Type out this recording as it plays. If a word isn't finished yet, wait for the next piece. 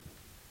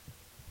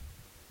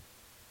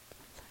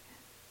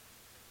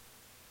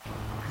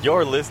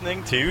You're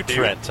listening to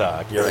Trent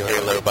Talk, your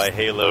Halo by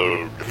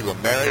Halo to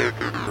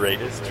America's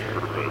greatest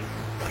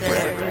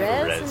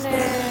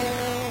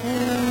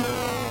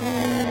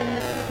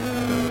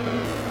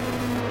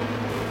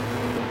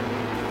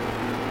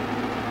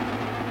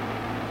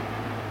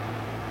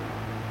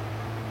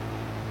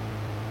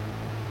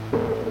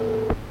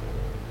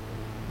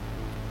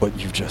What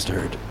you've just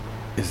heard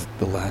is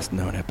the last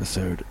known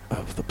episode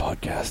of the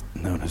podcast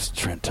known as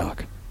Trent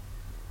Talk.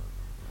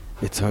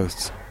 Its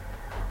hosts,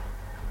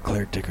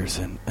 Claire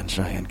Dickerson and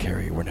Cheyenne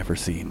Carey, were never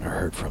seen or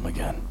heard from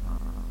again.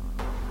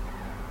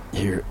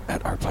 Here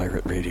at our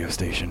pirate radio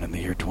station in the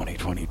year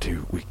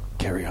 2022, we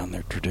carry on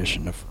their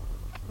tradition of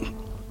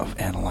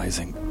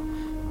analyzing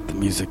the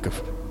music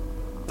of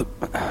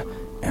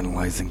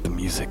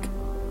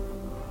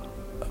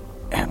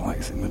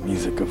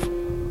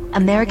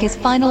America's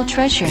final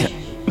treasure.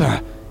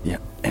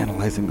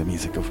 Analyzing the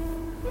music of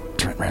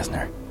Trent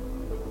Reznor.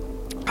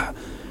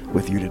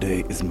 With you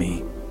today is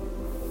me,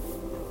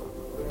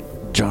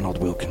 Jonald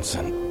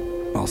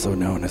Wilkinson, also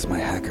known as my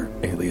hacker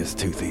alias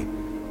Toothy,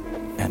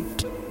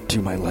 and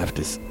to my left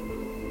is...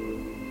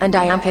 And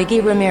I am Peggy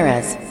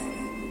Ramirez.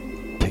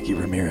 Peggy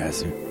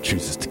Ramirez, who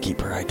chooses to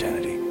keep her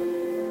identity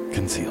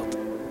concealed.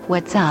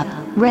 What's up,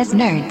 Res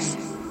Nerds?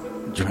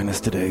 Join us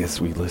today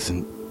as we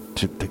listen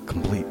to the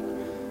complete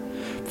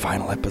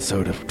final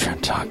episode of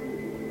Trent Talk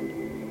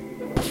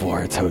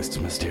before its hosts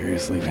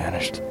mysteriously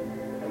vanished.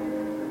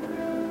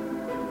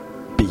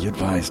 Be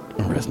advised,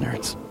 Res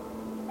Nerds.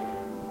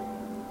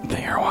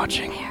 They are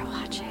watching.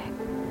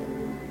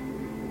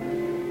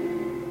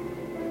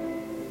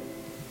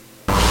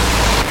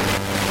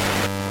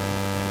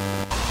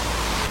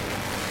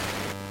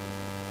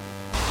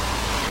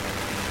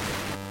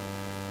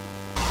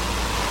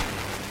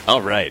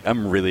 All right,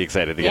 I'm really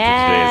excited to get to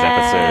today's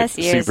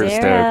episode. Super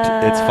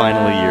stoked. It's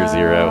finally year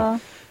zero.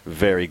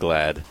 Very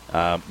glad.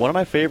 One of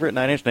my favorite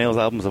Nine Inch Nails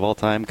albums of all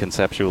time,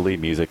 conceptually,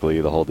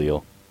 musically, the whole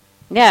deal.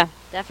 Yeah,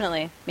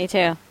 definitely. Me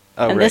too.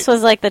 Oh, and right. This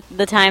was like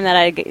the time that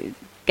I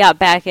got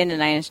back into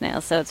Nine Inch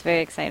Nails, so it's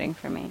very exciting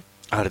for me.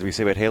 Did we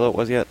say what Halo it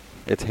was yet?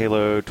 It's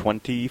Halo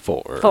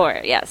 24.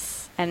 4,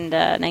 yes. And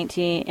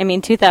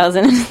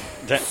 2000.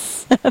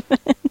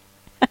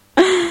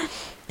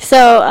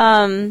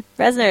 So,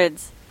 Res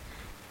Nerds.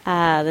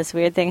 This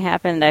weird thing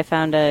happened. I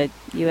found a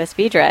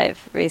USB drive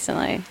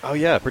recently. Oh,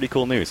 yeah, pretty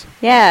cool news.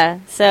 Yeah,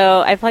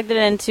 so I plugged it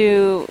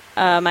into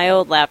my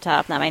old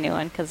laptop, not my new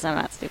one, because I'm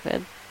not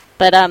stupid.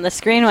 But the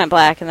screen went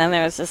black, and then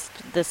there was just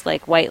this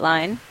like white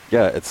line.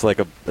 Yeah, it's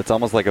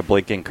almost like a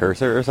blinking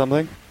cursor or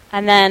something.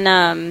 And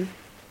then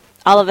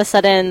all of a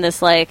sudden,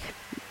 this like,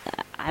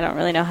 I don't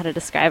really know how to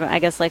describe it. I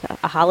guess like a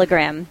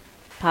hologram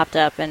popped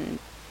up, and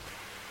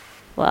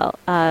well,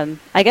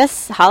 I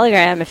guess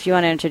hologram. If you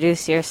want to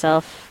introduce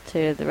yourself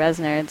to the Res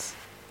Nerds.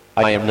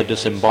 I am the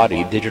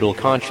disembodied digital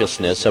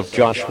consciousness of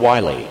Josh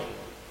Wiley.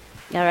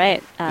 All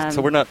right.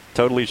 So we're not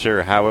totally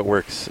sure how it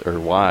works or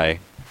why.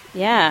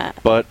 Yeah.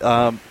 But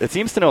it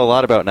seems to know a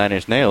lot about Nine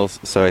Inch Nails,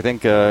 so I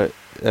think if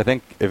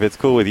it's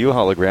cool with you,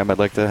 hologram, I'd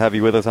like to have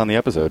you with us on the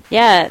episode.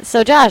 Yeah.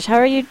 So Josh, how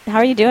are you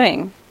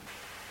doing?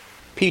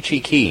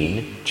 Peachy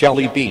keen,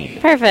 jelly bean.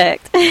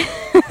 Perfect.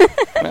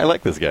 I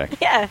like this guy.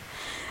 Yeah.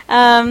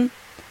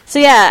 So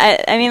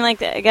yeah, I mean,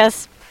 like, I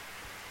guess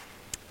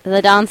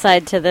the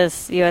downside to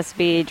this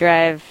USB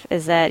drive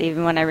is that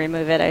even when I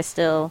remove it, I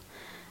still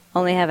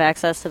only have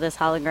access to this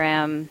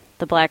hologram,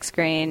 the black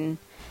screen,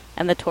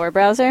 and the Tor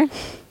browser.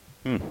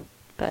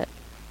 But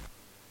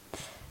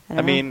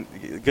I mean,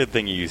 good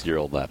thing you used your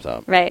old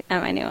laptop. Right,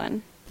 on my new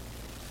one.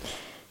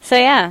 So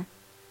yeah,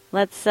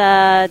 let's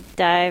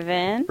dive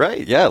in.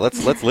 Right, yeah,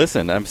 let's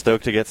listen. I'm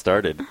stoked to get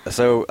started.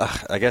 So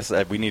I guess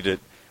we need to...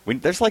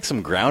 there's like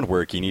some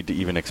groundwork you need to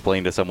even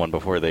explain to someone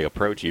before they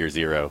approach year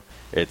zero.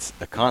 It's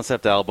a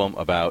concept album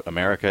about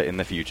America in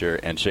the future,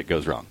 and shit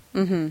goes wrong.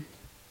 Mm-hmm.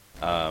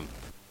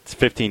 It's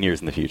 15 years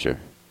in the future.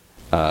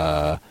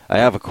 I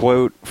have a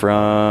quote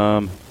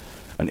from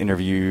an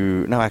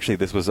interview. No, actually,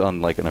 this was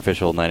on like an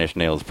official Nine Inch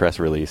Nails press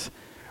release.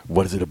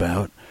 What is it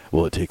about?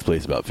 Well, it takes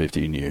place about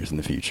 15 years in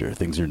the future.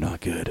 Things are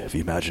not good. If you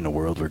imagine a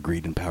world where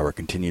greed and power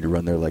continue to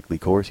run their likely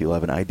course, you'll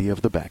have an idea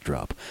of the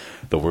backdrop.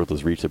 The world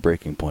has reached a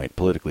breaking point,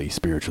 politically,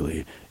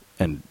 spiritually,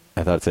 and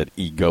I thought it said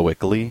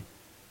egoically,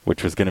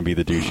 which was going to be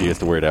the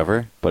douchiest word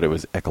ever, but it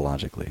was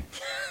ecologically.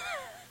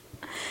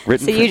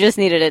 So you just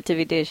needed it to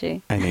be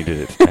douchey. I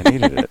needed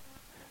it.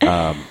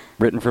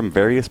 Written from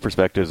various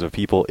perspectives of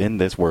people in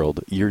this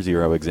world, Year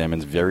Zero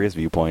examines various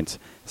viewpoints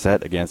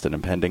set against an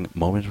impending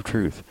moment of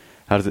truth.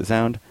 How does it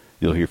sound?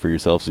 You'll hear for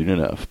yourself soon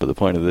enough, but the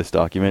point of this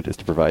document is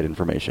to provide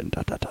information. ...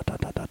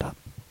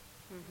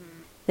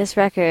 This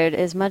record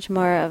is much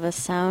more of a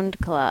sound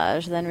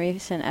collage than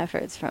recent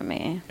efforts from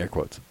me. Air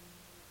quotes.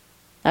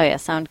 Oh yeah,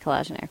 sound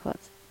collage and air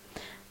quotes.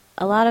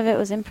 A lot of it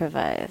was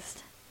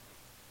improvised.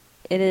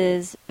 It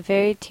is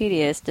very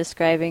tedious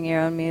describing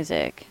your own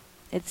music.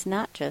 It's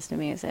not just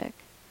music.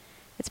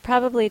 It's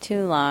probably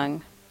too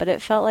long, but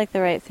it felt like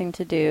the right thing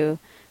to do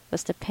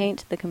was to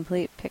paint the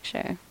complete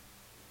picture.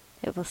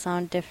 It will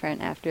sound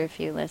different after a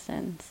few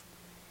listens.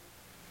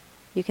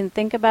 You can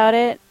think about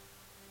it,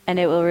 and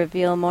it will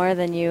reveal more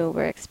than you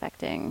were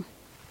expecting.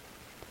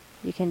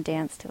 You can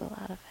dance to a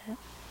lot of it.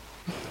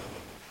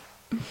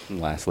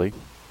 And lastly,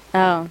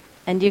 Oh,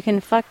 and you can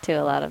fuck to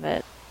a lot of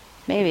it.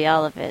 Maybe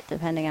all of it,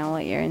 depending on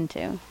what you're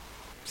into.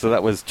 so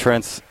that was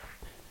Trent's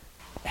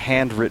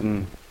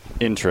handwritten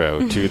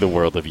intro to the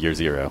world of Year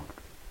Zero.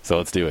 So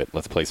let's do it.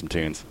 Let's play some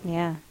tunes.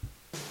 Yeah.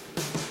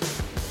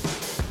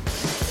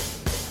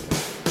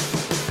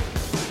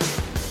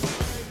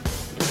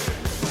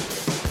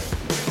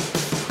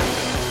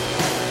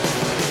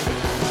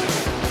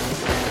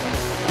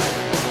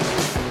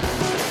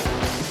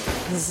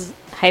 This is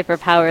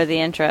Hyperpower,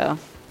 the intro.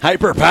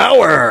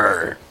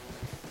 Hyperpower!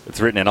 It's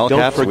written in all Don't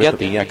caps. forget with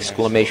the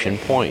exclamation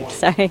point.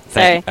 Sorry.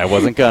 I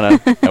wasn't gonna,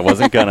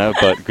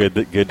 but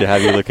good to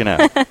have you looking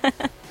out.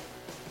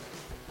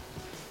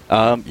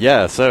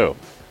 Yeah, so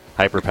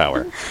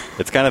Hyperpower.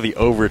 It's kind of the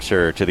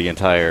overture to the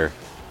entire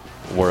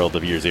world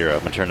of Year Zero. I'm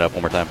gonna turn it up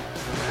one more time.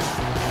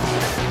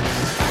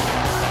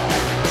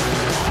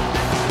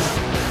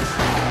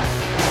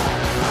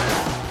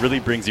 Really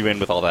brings you in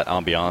with all that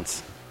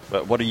ambiance.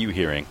 But what are you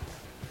hearing?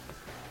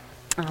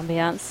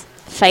 Ambiance.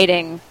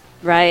 Fighting.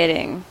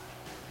 Rioting.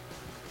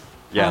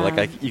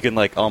 Yeah, you can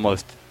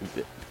almost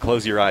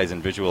close your eyes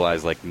and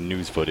visualize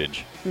news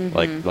footage,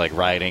 like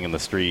rioting in the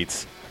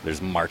streets.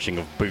 There's marching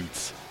of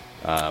boots,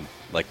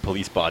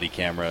 police body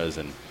cameras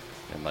and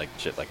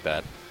shit like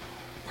that.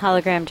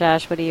 Hologram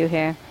Josh, what do you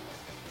hear?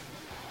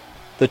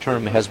 The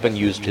term has been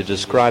used to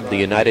describe the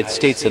United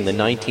States in the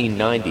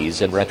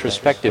 1990s and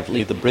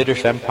retrospectively the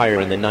British Empire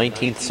in the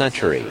 19th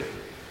century.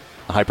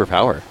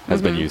 Hyperpower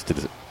has been used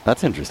to.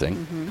 That's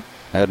interesting.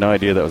 I had no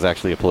idea that was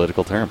actually a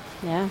political term.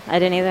 Yeah, I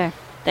didn't either.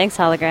 Thanks,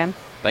 Hologram.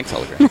 Thanks,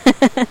 Hologram.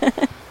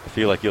 I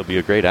feel like you'll be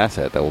a great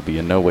asset that will be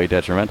in no way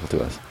detrimental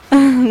to us.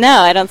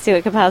 No, I don't see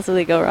what could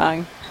possibly go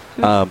wrong.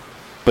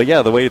 But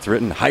yeah, the way it's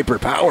written,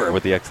 Hyperpower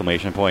with the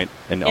exclamation point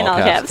in all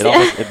caps.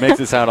 Yeah. It makes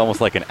it sound almost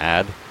like an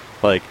ad.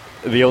 Like,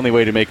 the only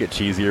way to make it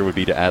cheesier would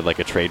be to add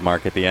a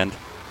trademark at the end.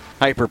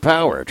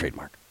 Hyperpower,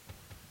 trademark.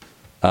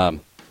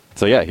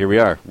 So yeah, here we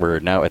are. We're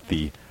now at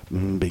the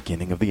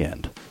beginning of the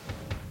end.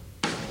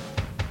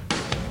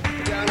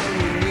 Down on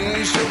your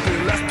knees, you'll be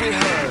left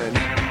behind.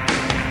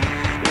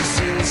 This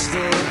is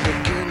the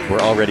beginning. We're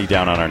already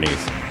down on our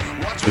knees.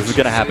 This is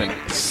going to happen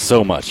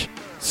so much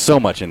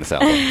in this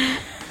album.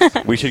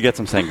 We should get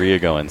some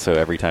sangria going, so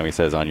every time he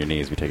says on your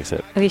knees, we take a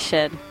sip. We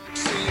should.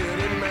 See it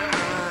in my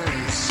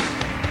eyes.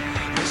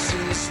 This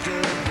is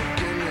the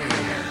beginning.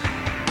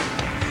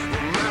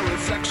 My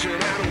reflection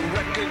I don't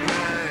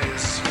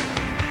recognize.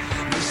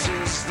 This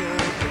is the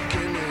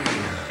beginning.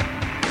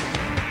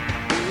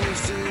 We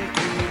think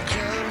we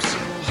climb so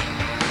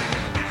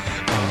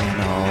high. On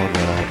all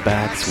the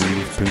backs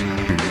we've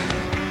been.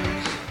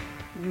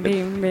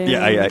 Boom, boom.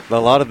 Yeah, a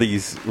lot of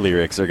these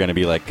lyrics are going to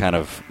be kind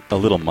of a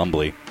little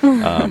mumbly.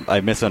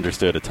 I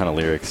misunderstood a ton of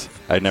lyrics.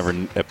 I never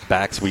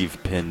backs we've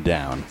pinned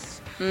down.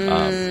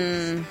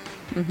 But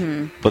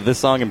this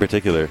song in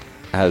particular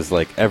has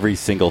every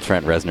single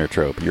Trent Reznor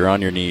trope. You're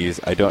on your knees.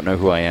 I don't know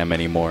who I am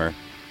anymore.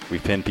 We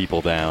pin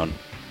people down.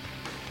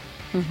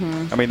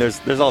 I mean,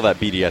 there's all that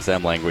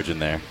BDSM language in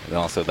there, and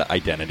also the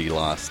identity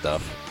loss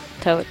stuff.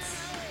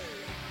 Totes.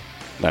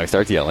 Now he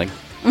starts yelling.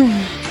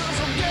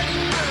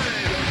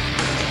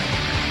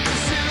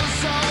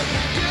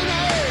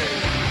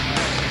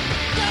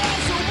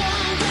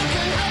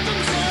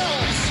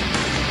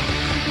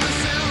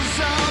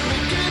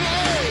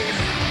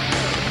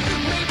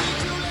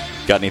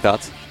 Got any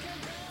thoughts?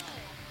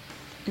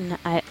 No,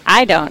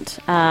 I don't.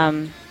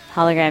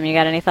 Hologram, you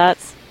got any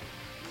thoughts?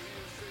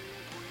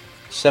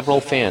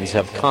 Several fans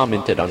have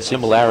commented on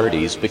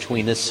similarities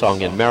between this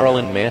song and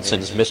Marilyn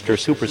Manson's Mr.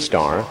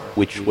 Superstar,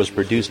 which was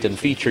produced and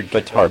featured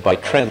guitar by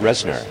Trent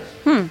Reznor.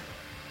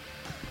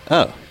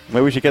 Oh,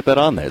 maybe we should get that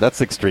on there. That's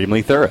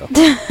extremely thorough.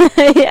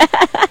 Yeah.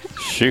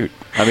 Shoot.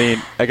 I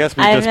mean, I guess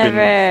we've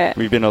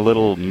been a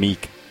little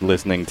meek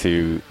listening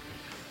to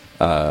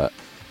the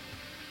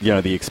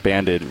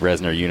expanded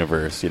Reznor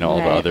universe, all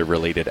the other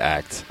related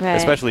acts. Right.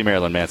 Especially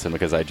Marilyn Manson,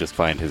 because I just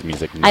find his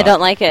music I don't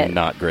like it.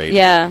 Not great.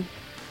 Yeah.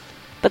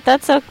 But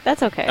that's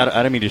okay.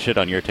 I don't mean to shit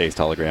on your taste,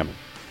 Hologram.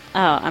 Oh,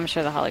 I'm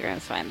sure the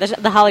hologram's fine. The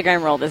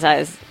hologram rolled his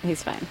eyes.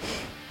 He's fine.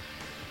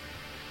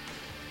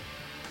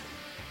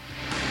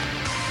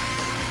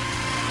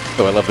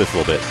 Oh, I love this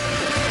little bit.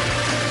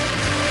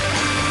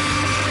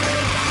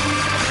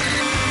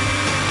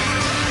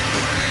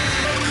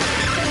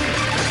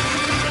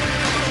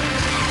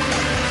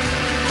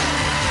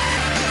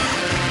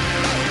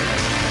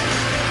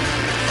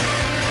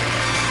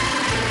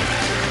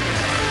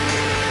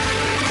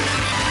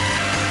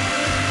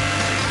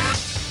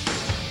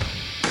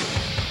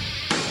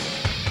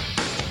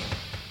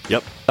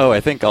 Yep. Oh,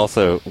 I think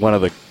also one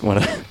of the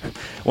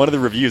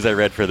reviews I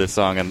read for this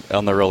song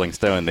on the Rolling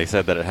Stone, they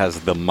said that it has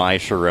the My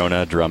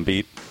Sharona drum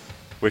beat,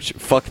 which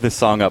fucked this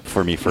song up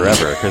for me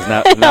forever. Because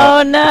now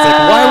Oh, no. it's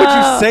why would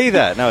you say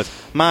that? Now it's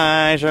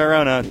My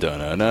Sharona.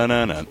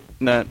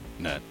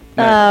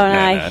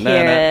 I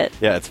hear it.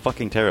 Yeah, it's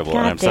fucking terrible. God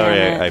and I'm sorry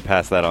damn it. I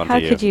passed that on How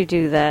to you. could you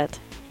do that?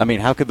 I mean,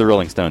 how could the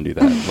Rolling Stone do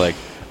that?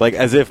 like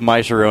as if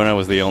My Sharona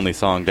was the only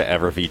song to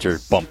ever feature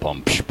bum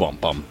bum psh, bum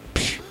bum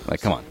psh.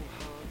 Like, come on.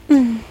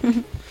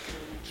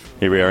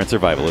 Here we are in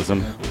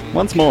survivalism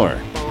once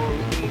more.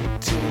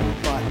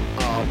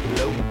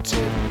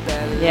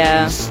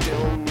 Yeah.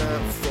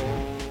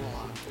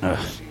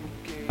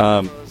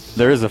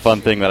 There is a fun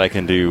thing that I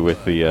can do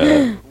with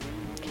the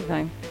Keep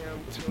going.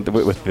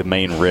 with the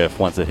main riff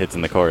once it hits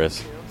in the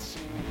chorus.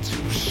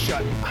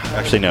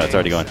 Actually, no, it's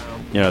already going.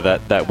 You know,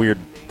 that weird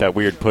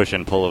push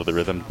and pull of the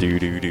rhythm. Do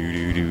do do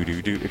do do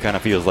do do. It kind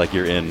of feels like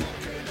you're in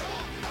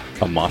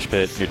a mosh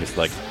pit. You're just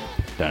like.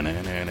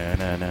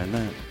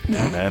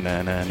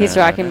 He's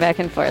rocking back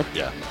and forth.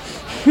 Yeah.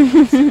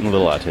 I'm a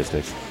little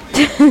autistic.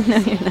 No,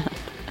 you're not.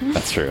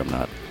 That's true. I'm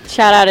not.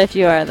 Shout out if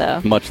you are,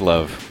 though. Much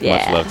love. Yeah.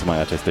 Much love to my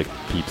autistic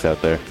peeps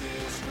out there.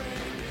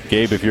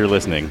 Gabe, if you're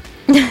listening,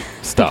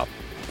 stop.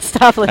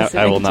 Stop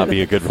listening. I will not to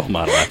be a good role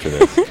model after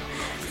this.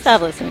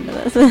 Stop listening to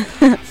this.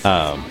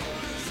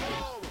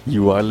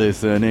 You are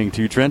listening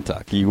to Trent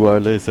Talk. You are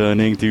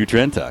listening to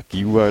Trent Talk.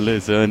 You are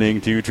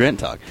listening to Trent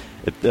Talk.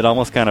 It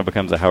almost kind of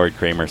becomes a Howard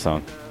Kramer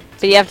song.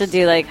 But you have to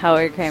do like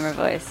Howard Kramer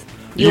voice.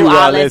 You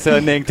are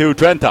listening to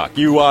Trent Talk.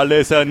 You are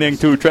listening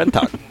to Trent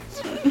Talk.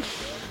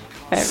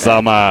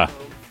 Summer.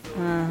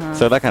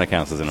 So that kind of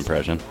counts as an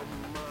impression.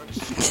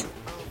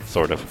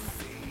 Sort of.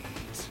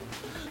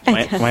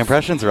 My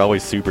impressions are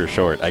always super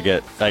short. I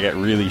get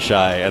really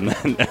shy and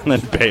then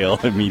bail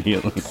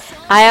immediately.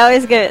 I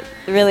always get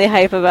really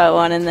hype about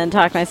one and then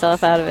talk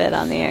myself out of it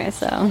on the air.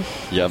 So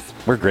Yep,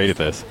 we're great at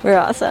this. we're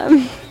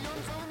awesome.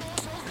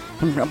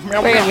 We're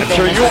gonna be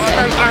Sure famous you one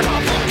day.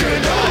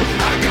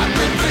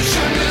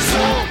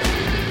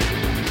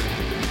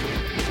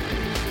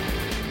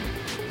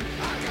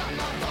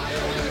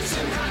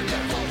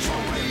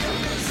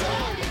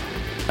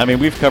 I mean,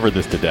 we've covered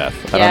this to death.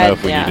 I don't know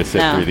if we need to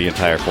sit through the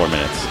entire 4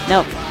 minutes.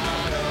 Nope.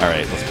 All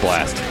right, let's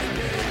blast.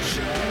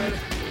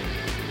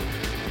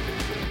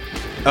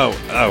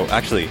 Oh,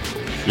 actually,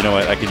 you know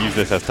what? I could use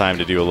this as time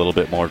to do a little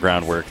bit more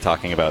groundwork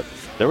talking about...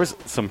 There was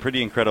some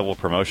pretty incredible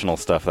promotional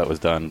stuff that was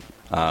done.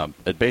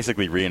 It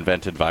basically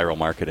reinvented viral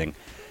marketing.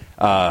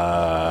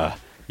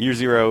 Year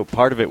Zero,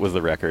 part of it was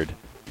the record,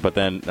 but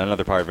then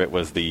another part of it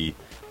was the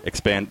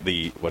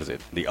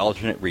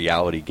alternate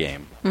reality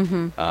game,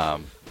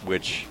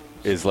 which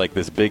is like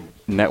this big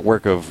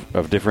network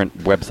of different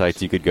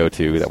websites you could go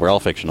to that were all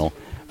fictional,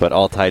 but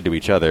all tied to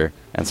each other,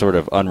 and sort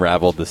of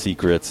unraveled the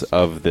secrets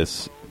of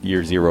this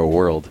Year Zero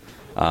world.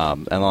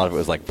 And a lot of it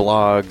was like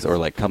blogs or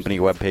like company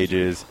web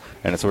pages,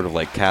 and it sort of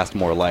like cast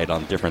more light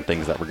on different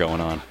things that were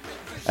going on.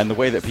 And the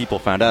way that people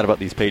found out about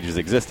these pages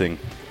existing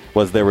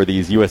was there were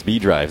these USB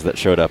drives that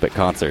showed up at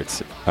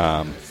concerts.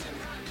 Let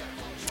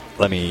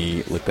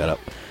me look that up.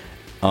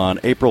 On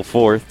April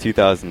 4th,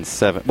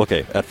 2007...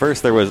 Okay, at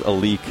first there was a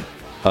leak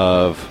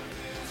of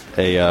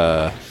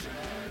a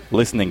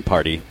listening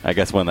party, I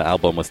guess when the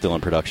album was still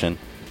in production.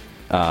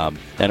 And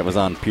it was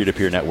on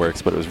peer-to-peer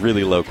networks, but it was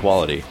really low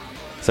quality.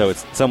 So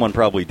someone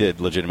probably did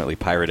legitimately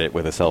pirate it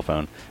with a cell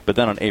phone. But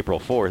then on April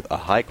 4th, a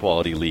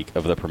high-quality leak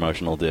of the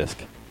promotional disc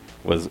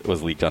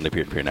was leaked onto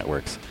peer-to-peer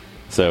networks.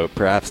 So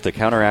perhaps to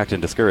counteract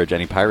and discourage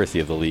any piracy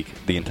of the leak,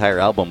 the entire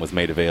album was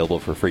made available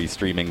for free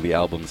streaming on the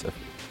album's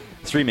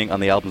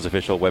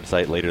official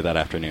website later that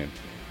afternoon.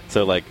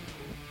 So, like,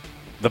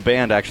 the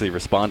band actually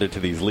responded to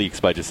these leaks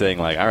by just saying,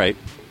 like, all right,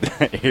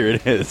 here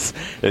it is.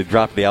 They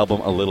dropped the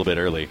album a little bit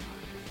early.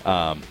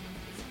 But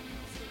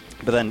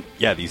then,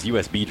 yeah, these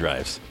USB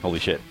drives. Holy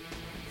shit.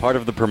 Part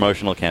of the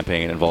promotional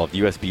campaign involved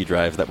USB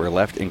drives that were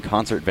left in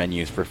concert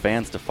venues for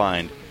fans to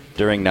find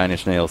during Nine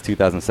Inch Nails'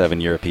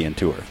 2007 European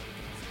tour.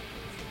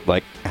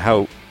 Like,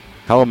 how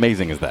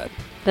amazing is that?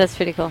 That's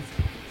pretty cool.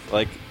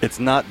 Like, you're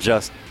not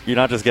just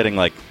getting,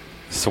 like,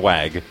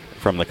 swag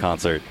from the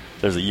concert.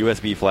 There's a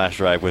USB flash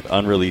drive with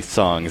unreleased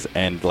songs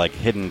and, like,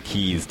 hidden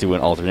keys to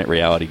an alternate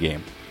reality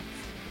game.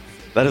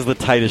 That is the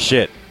tightest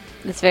shit.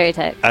 It's very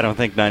tight. I don't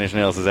think Nine Inch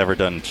Nails has ever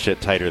done shit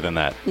tighter than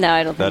that. No,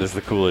 I don't think That is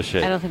the coolest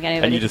shit. I don't think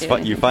anybody And you just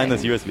could do you anything find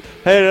this tighter. USB.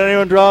 Hey, did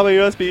anyone drop a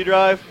USB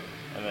drive?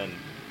 And then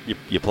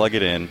you plug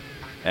it in,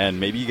 and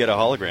maybe you get a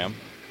hologram.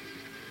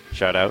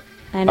 Shout out.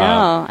 I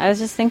know. I was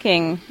just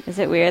thinking, is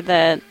it weird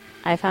that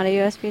I found a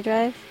USB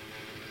drive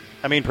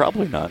I mean,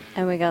 probably not.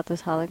 and we got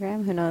this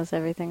hologram? Who knows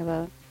everything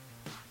about?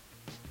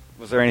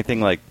 Was there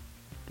anything, like,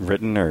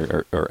 written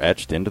or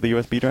etched into the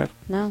USB drive?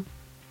 No.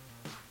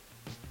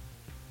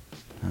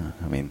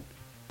 I mean,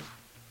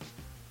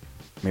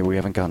 maybe we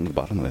haven't gotten to the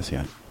bottom of this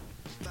yet.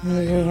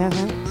 Maybe we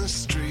haven't. the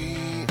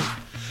street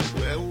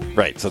where we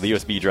Right, so the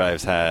USB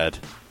drives had...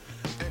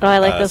 Oh, I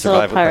like this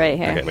little survival- part right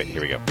here. Okay, wait,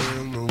 here we go.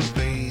 and the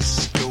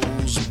bass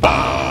goes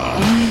by.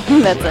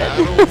 That's it.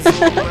 Over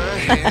my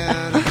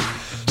head,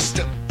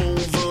 step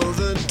over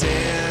the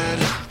dead.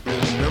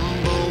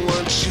 Remember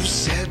what you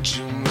said,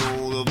 you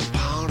know the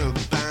part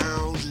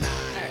about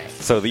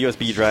life. So the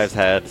USB drives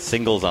had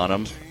singles on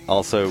them,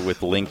 also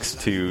with links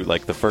to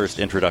like the first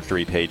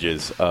introductory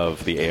pages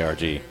of the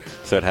ARG.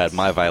 So it had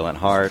My Violent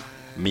Heart,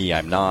 Me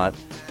I'm Not,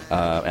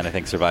 and I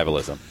think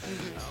Survivalism.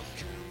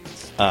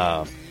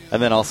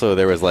 And then also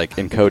there was like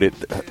encoded.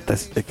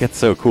 It gets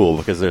so cool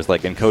because there's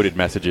like encoded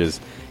messages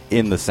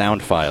in the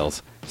sound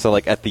files. So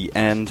like at the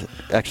end,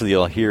 actually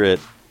you'll hear it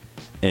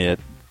at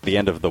the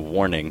end of the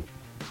warning.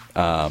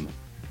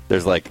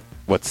 There's like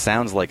what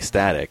sounds like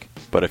static,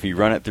 but if you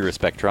run it through a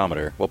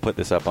spectrometer, we'll put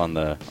this up on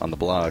the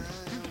blog.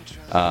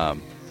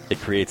 It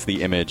creates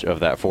the image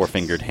of that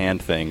four-fingered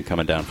hand thing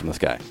coming down from the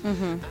sky,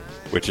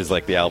 which is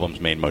like the album's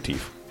main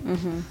motif.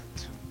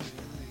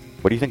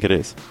 What do you think it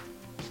is?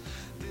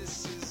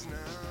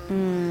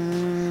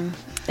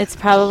 It's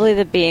probably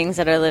the beings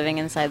that are living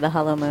inside the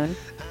hollow moon.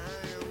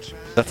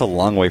 That's a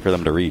long way for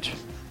them to reach.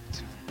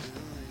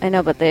 I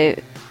know, but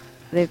they've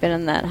been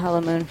in that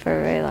hollow moon for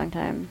a very long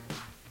time.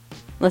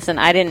 Listen,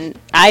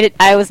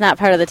 I was not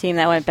part of the team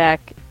that went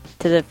back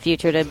to the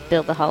future to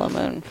build the hollow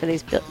moon for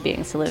these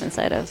beings to live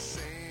inside of.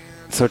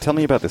 So tell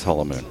me about this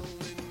hollow moon.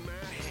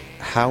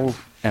 How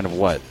and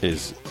what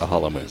is a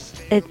hollow moon?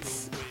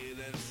 It's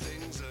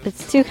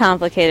too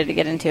complicated to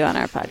get into on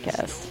our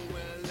podcast.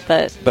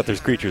 But there's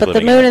creatures But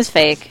living the moon in it. is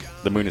fake.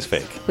 The moon is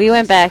fake. We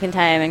went back in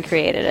time and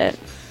created it.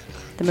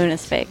 The moon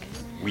is fake.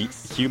 We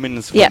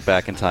humans went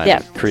back in time. Yeah,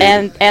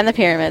 Created. and the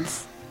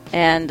pyramids.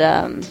 And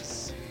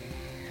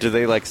Do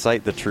they like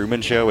cite the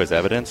Truman Show as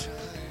evidence?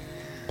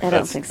 I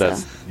don't think so.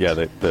 Yeah,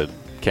 the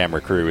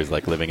camera crew is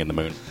like living in the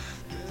moon.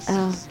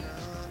 Oh.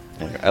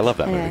 Anyway, I love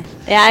that Anyway. movie.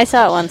 Yeah, I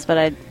saw it once, but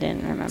I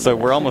didn't remember. So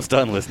we're that. almost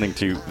done listening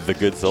to The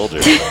Good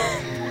Soldier.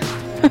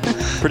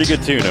 Pretty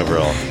good tune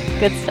overall.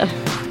 Good stuff.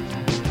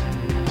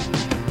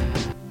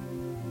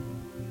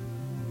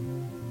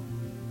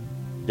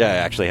 Yeah, I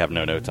actually have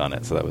no notes on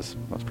it, so that was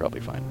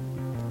probably fine.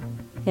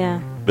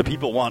 Yeah. The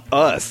people want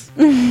us.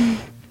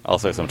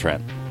 Also some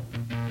Trent.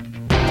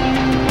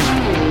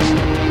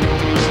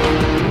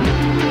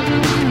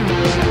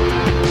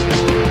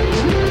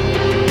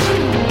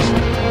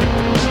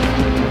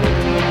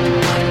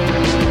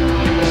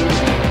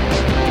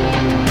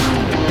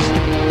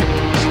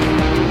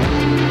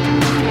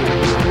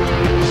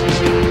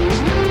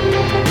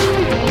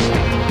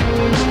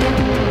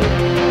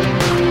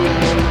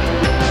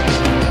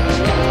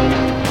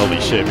 Holy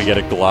shit, we get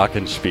a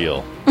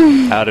glockenspiel.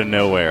 Out of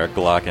nowhere, a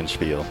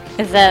glockenspiel.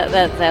 Is that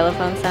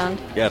xylophone sound?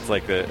 Yeah, it's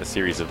like a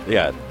series of...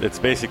 Yeah, it's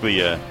basically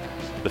the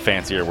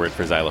fancier word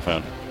for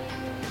xylophone.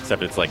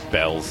 Except it's like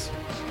bells.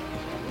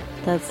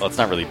 That's Well, it's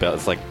not really bells.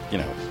 It's like, you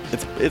know,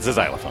 it's a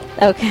xylophone.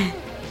 okay.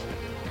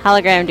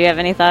 Hologram, do you have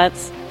any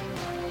thoughts?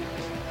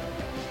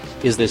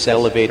 Is this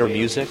elevator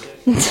music?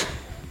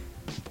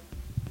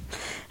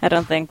 I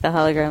don't think the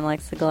hologram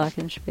likes the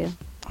glockenspiel.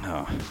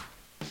 Oh.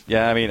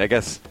 Yeah, I mean, I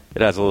guess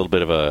it has a little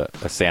bit of a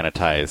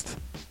sanitized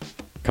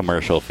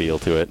commercial feel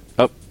to it.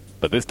 Oh,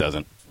 but this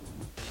doesn't.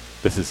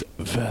 This is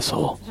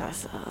Vessel.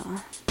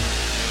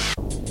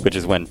 Which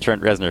is when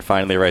Trent Reznor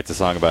finally writes a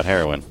song about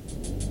heroin.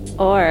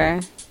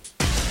 Or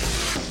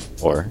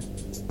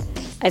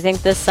I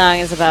think this song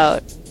is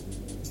about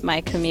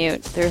my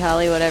commute through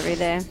Hollywood every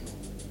day.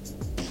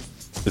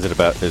 Is it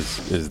about...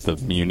 Is the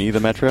Muni the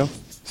Metro?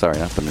 Sorry,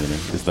 not the Muni.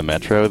 Is the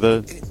Metro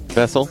the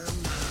vessel?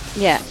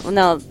 Yeah, well,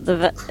 no,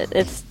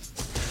 it's...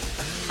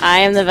 I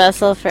am the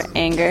vessel for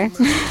anger.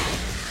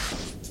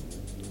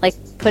 Like,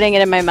 putting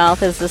it in my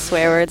mouth is the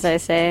swear words I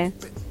say.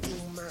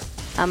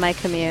 On my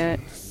commute.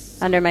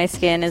 Under my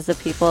skin is the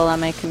people on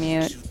my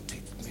commute.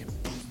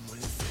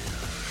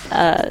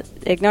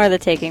 Ignore the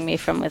taking me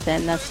from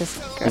within. That's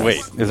just gross. Wait,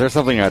 is there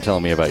something you're not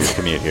telling me about your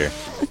commute here?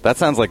 That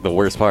sounds like the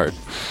worst part.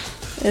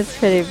 It's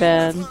pretty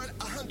bad.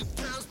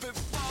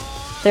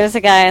 There's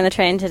a guy on the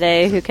train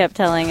today who kept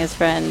telling his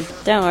friend,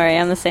 "Don't worry,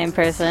 I'm the same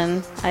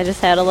person. I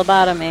just had a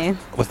lobotomy."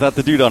 Was that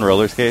the dude on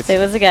roller skates? It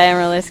was a guy on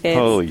roller skates.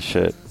 Holy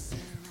shit.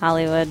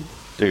 Hollywood.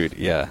 Dude,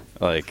 yeah.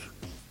 Like,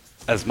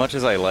 as much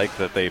as I like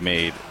that they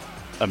made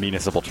a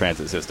municipal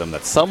transit system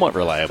that's somewhat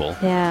reliable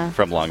Yeah.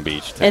 from Long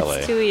Beach to LA.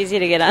 It's too easy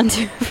to get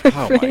onto for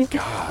Oh free. my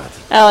god.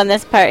 Oh, and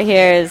this part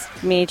here is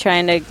me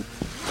trying to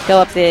go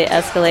up the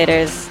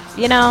escalators.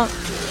 You know,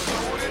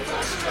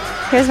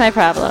 here's my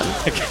problem.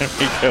 Can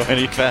we go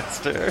any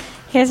faster?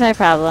 Here's my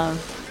problem.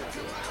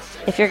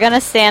 If you're going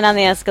to stand on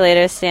the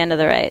escalators, stand to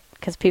the right.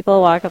 Because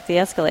people walk up the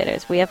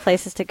escalators. We have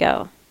places to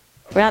go.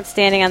 We're not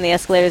standing on the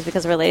escalators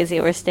because we're lazy.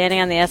 We're standing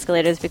on the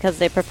escalators because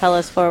they propel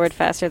us forward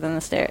faster than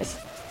the stairs.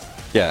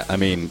 Yeah, I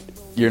mean,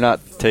 you're not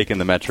taking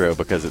the metro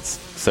because it's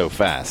so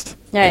fast.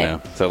 Right. You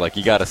know? So, like,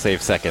 you gotta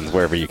save seconds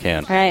wherever you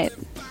can. Right.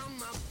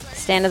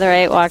 Stand to the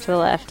right, walk to the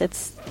left.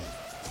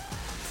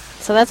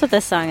 So that's what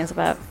this song is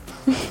about.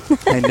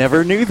 I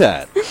never knew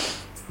that.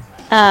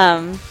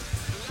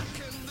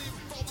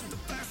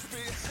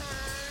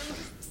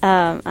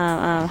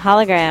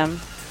 Hologram.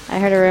 I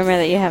heard a rumor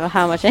that you have a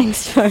How Much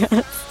Angst for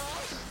us.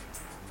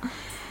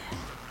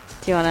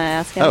 Do you want to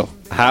ask him? Oh,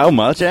 how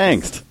much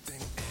angst?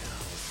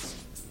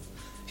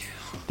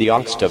 The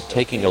angst of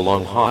taking a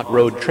long hot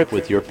road trip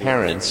with your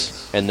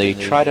parents, and they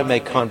try to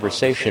make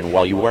conversation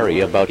while you worry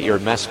about your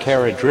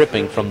mascara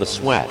dripping from the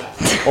sweat.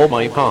 Oh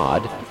my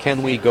god,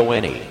 can we go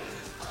any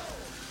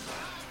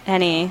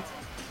Any.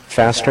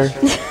 faster?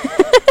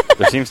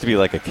 There seems to be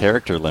like a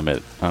character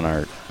limit on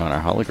our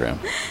hologram.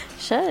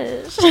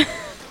 Shush.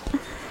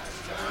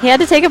 He had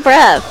to take a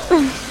breath.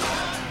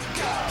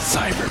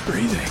 Cyber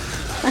breathing.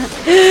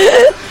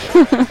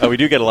 Oh, we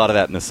do get a lot of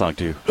that in this song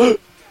too.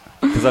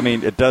 Because I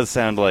mean, it does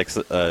sound like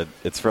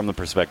it's from the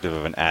perspective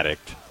of an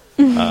addict,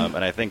 and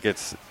I think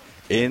it's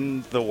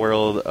in the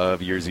world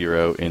of Year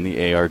Zero in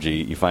the ARG.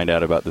 You find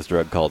out about this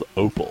drug called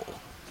Opal,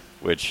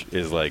 which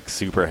is like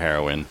super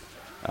heroin,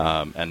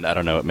 and I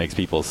don't know, it makes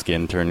people's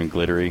skin turn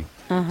glittery.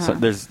 So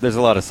there's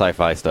a lot of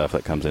sci-fi stuff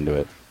that comes into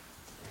it,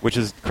 which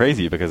is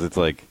crazy because it's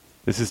like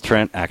this is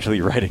Trent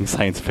actually writing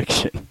science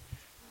fiction.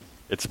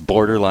 It's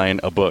borderline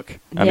a book.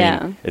 I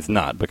mean, it's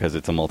not because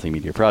it's a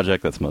multimedia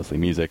project that's mostly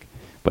music,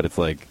 but it's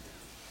like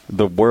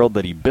the world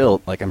that he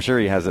built. Like I'm sure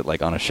he has it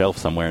like on a shelf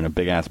somewhere in a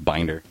big ass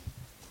binder,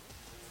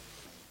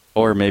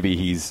 or maybe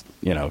he's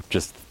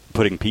just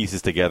putting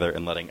pieces together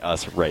and letting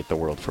us write the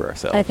world for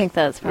ourselves. I think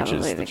that's which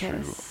probably is the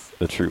case.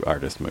 The true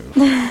artist move.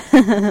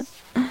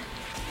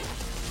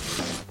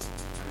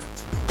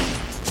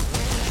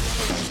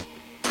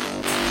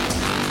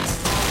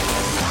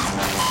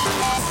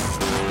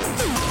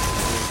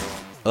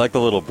 I like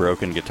the little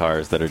broken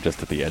guitars that are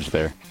just at the edge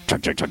there.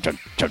 Chug, chug, chug, chug,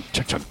 chug,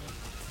 chug, chug.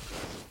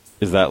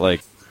 Is that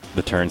like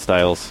the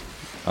turnstiles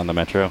on the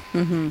Metro?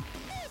 Mm-hmm.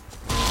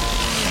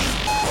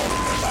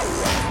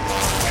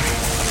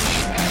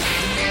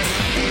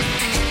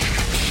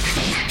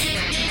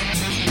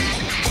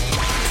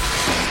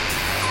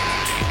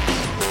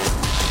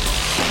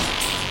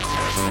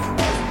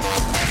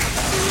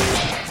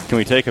 Can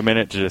we take a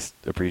minute to just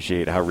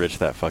appreciate how rich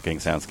that fucking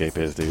soundscape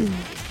is, dude?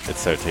 It's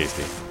so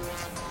tasty.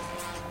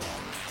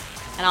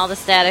 And all the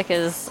static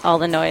is all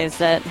the noise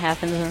that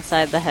happens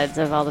inside the heads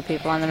of all the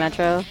people on the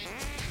Metro.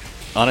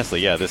 Honestly,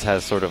 yeah, this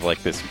has sort of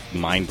like this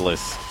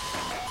mindless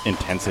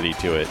intensity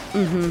to it.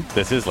 Mm-hmm.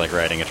 This is like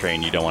riding a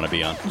train you don't want to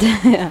be on.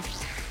 Yeah.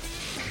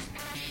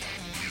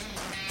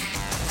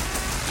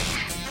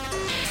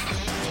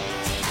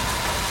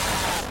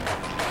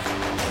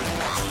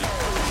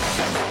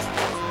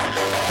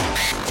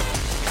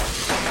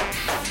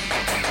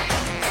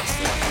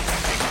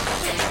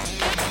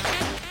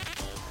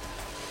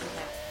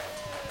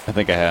 I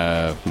think I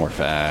have more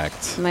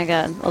facts. Oh my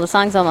god. Well, the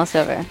song's almost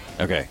over.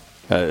 Okay.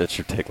 It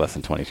should take less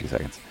than 22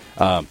 seconds.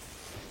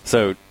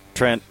 So,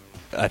 Trent,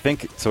 I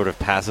think, sort of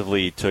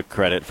passively took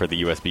credit for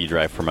the USB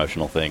drive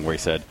promotional thing where he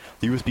said,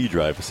 the USB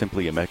drive is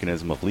simply a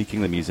mechanism of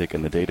leaking the music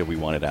and the data we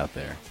wanted out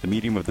there. The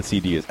medium of the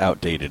CD is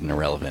outdated and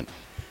irrelevant.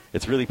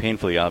 It's really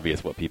painfully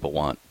obvious what people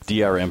want.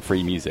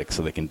 DRM-free music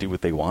so they can do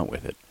what they want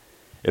with it.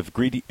 If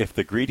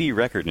the greedy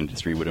record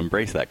industry would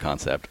embrace that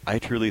concept, I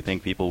truly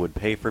think people would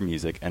pay for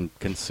music and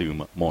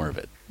consume more of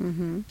it.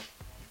 Mm-hmm.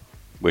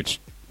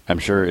 Which I'm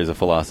sure is a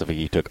philosophy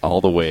he took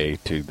all the way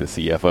to the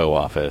CFO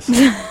office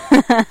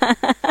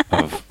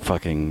of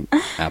fucking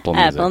Apple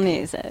Music. Apple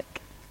Music.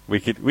 We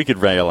could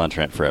rail on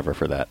Trent forever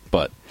for that,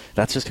 but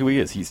that's just who he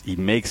is. He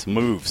makes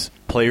moves.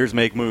 Players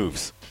make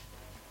moves.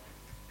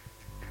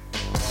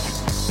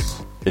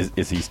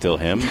 Is he still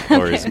him,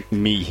 or is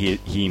me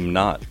him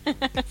not?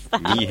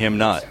 Me him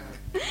not.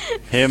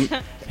 Him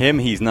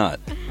he's not.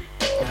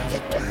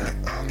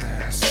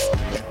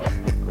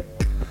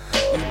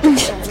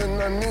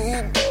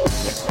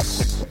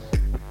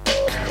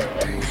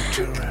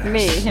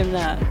 Me, him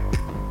not.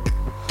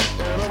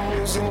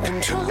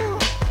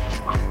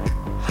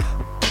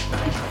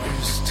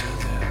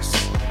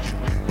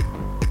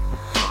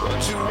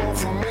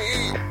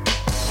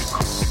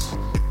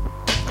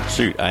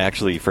 Shoot, I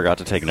actually forgot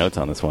to take notes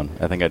on this one.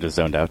 I think I just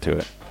zoned out to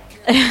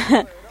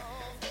it.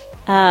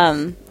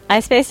 I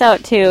spaced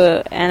out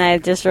too, and I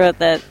just wrote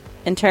that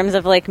in terms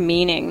of like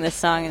meaning, this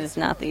song is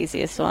not the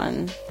easiest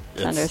one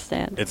to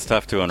understand. It's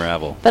tough to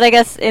unravel. But I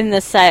guess in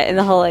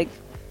the whole like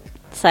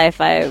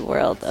sci-fi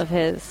world of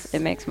his, it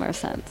makes more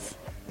sense.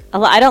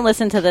 I don't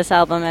listen to this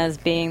album as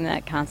being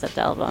that concept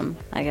album,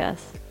 I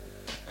guess,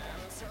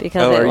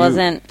 because it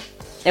wasn't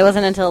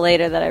until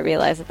later that I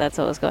realized that that's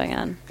what was going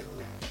on.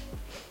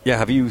 Yeah,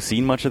 have you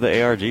seen much of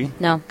the ARG?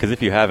 No. Because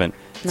if you haven't,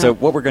 so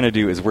what we're going to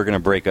do is we're going to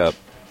break up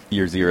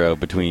Year Zero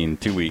between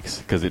 2 weeks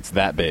because it's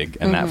that big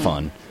and that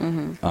fun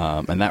and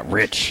that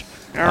rich.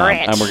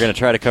 And we're going to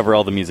try to cover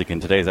all the music in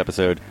today's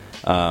episode,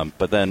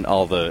 but then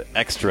all the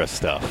extra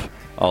stuff,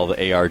 all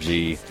the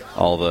ARG,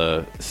 all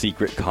the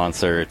secret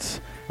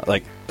concerts,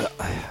 like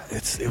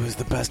it was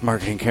the best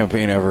marketing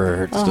campaign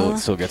ever. It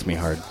still gets me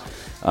hard.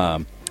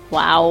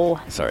 Wow.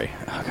 Sorry.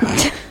 Oh,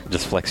 God.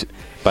 Just flex.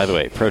 By the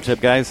way, pro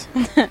tip, guys.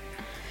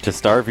 To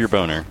starve your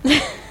boner,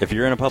 if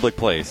you're in a public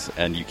place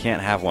and you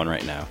can't have one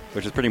right now,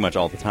 which is pretty much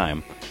all the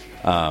time,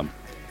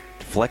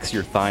 flex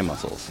your thigh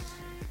muscles.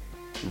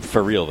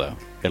 For real, though.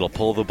 It'll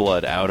pull the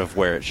blood out of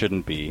where it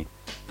shouldn't be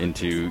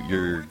into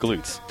your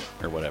glutes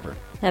or whatever.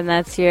 And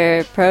that's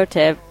your pro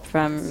tip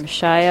from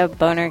Shia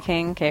Boner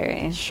King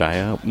Carey.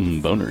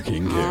 Shia Boner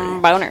King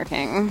Carey. Boner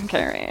King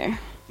Carey.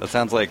 That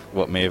sounds like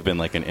what may have been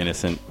like an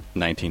innocent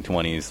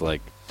 1920s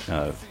like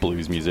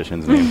blues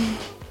musician's name.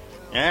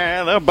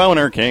 Yeah, the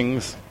Boner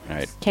Kings. All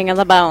right. King of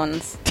the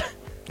Bones.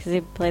 Because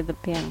he played the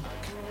piano.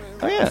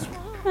 Oh, yeah.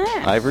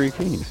 Ivory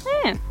Queen.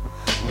 Yeah.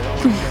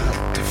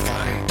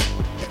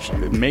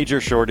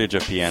 Major shortage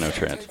of piano,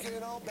 Trent.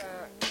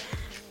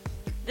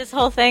 This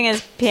whole thing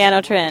is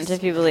piano Trent,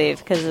 if you believe,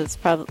 because it's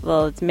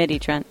probably it's MIDI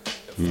Trent.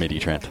 MIDI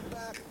Trent.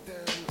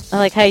 I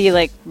like how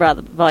you brought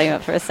the volume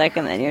up for a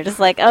second, then you're just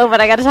like, oh,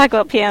 but I got to talk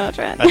about piano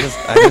Trent.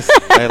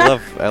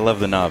 I love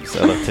the knobs.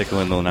 I love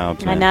tickling the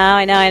knobs. Man.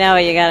 I know.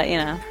 You got it.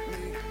 Yeah.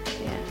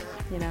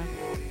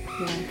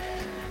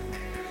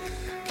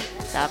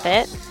 Stop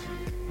it.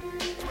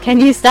 Can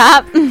you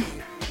stop?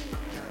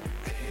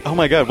 Oh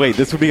my God! Wait,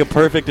 this would be a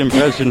perfect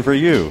impression for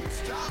you.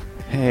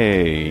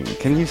 Hey,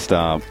 can you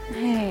stop?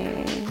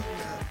 Hey.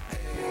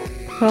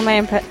 Who am I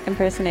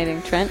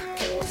impersonating? Trent?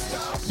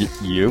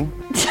 You?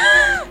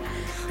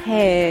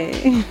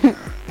 Hey. Can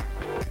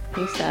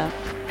you stop?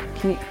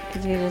 Could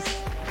you just...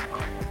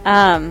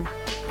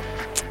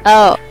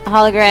 Oh,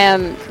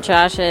 hologram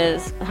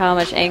Josh's How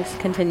Much Angst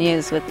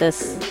continues with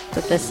this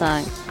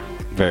song.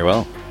 Very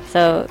well.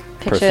 So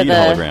picture Proceed,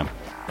 hologram.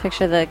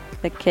 Picture the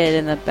kid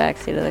in the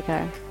backseat of the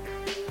car.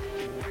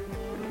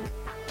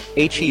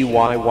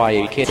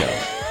 H-E-Y-Y-A kiddo.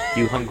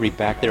 You hungry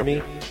back there,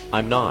 me?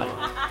 I'm not.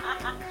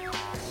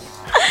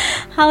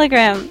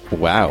 Hologram.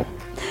 Wow.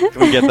 Can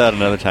we get that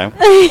another time?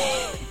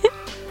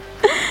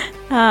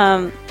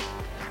 Oh,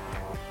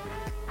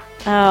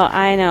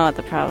 I know what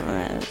the problem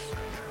is.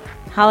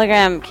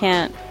 Hologram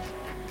can't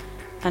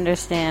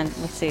understand.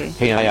 Let's see.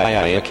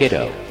 Hey,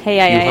 kiddo.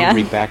 Hey, You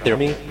hungry back there,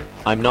 me?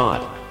 I'm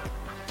not.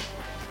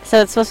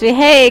 So it's supposed to be,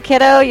 hey,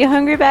 kiddo, you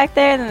hungry back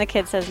there? And then the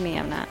kid says, me,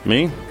 I'm not.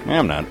 Me?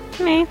 I'm not.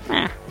 Me?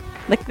 Nah.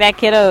 Look, that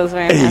kiddo's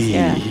wearing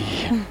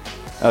mascara.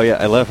 Oh yeah,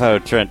 I love how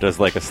Trent does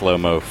like a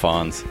slow-mo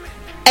Fonz.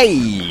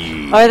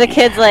 Hey! Or the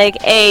kid's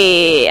like,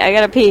 hey, I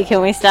gotta pee,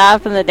 can we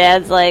stop? And the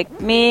dad's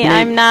like, me,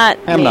 I'm not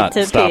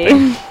to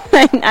stopping. pee.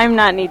 I'm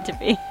not need to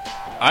pee.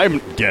 I'm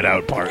get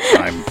out part.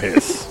 I'm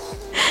piss.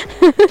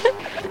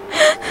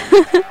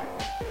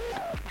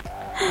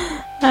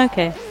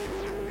 Okay.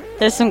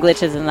 There's some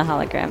glitches in the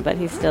hologram, but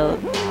he's still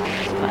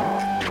fun.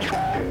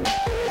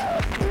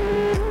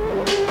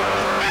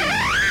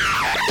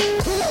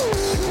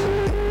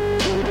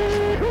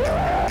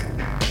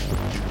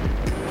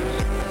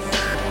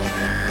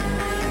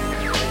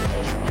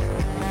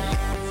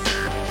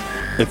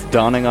 It's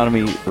dawning on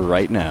me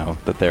right now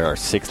that there are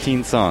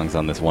 16 songs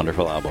on this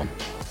wonderful album.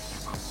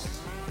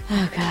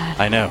 Oh, God.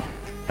 I know.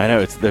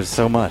 There's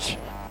so much.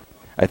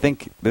 I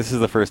think this is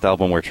the first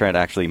album where Trent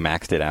actually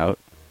maxed it out,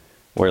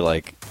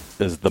 where,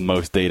 is the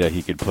most data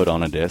he could put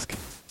on a disc.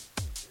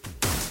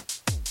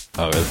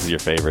 Oh, this is your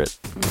favorite.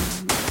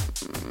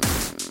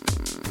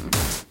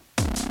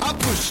 I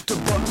pushed a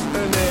button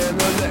and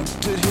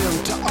elected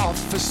him to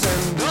office,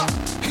 and up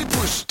he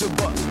pushed a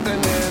button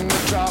and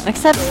it dropped.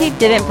 Except he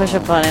didn't push a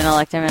button and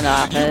elect him into He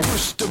office.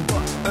 pushed a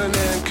button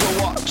and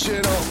could watch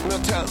it on the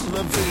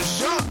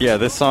television. Yeah,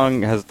 this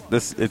song has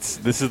this.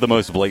 This is the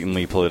most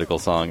blatantly political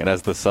song. It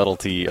has the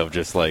subtlety of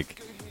just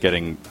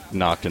getting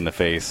knocked in the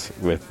face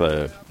with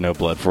a no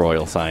blood for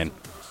oil sign.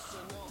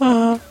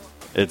 It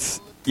has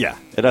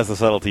the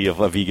subtlety of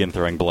a vegan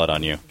throwing blood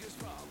on you.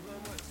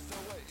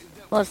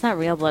 Well, it's not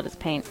real blood, it's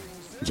paint.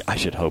 Yeah, I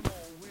should hope.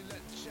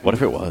 What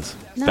if it was?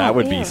 No, that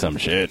would be ew. some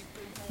shit.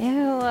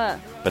 Ew.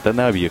 But then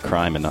that would be a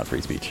crime and not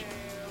free speech.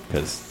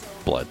 Because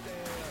blood.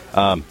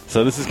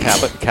 So this is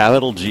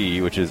Capital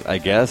G, which is, I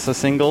guess, a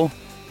single.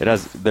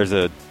 There's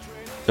a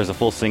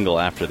full single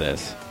after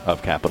this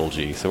of Capital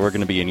G. So we're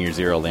going to be in Year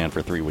Zero land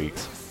for 3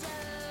 weeks.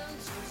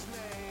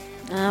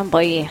 Oh,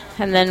 boy.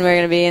 And then we're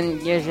going to be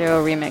in Year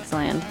Zero remix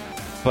land.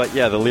 But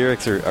yeah, the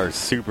lyrics are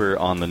super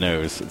on the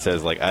nose. It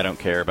says, I don't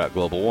care about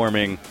global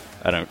warming.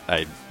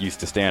 I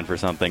used to stand for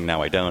something,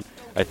 now I don't.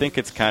 I think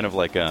it's kind of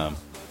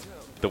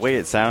the way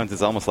it sounds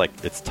is almost like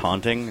it's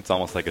taunting. It's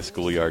almost like a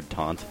schoolyard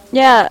taunt.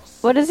 Yeah,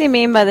 what does he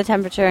mean by the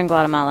temperature in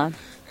Guatemala?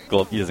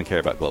 He doesn't care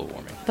about global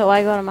warming. But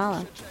why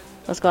Guatemala?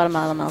 Was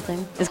Guatemala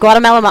melting? Is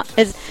Guatemala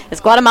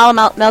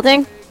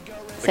melting?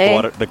 Say.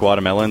 The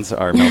Guatemalans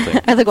are melting.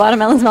 Are the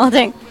Guatemalans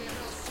melting?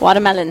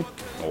 Watermelon.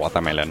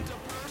 Watermelon.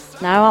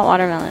 Now I want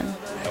watermelon.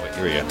 Oh, wait,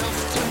 here we go.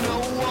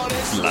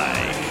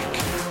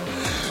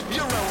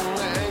 You're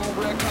only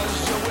angry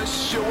 'cause you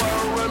wish you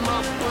were in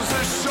my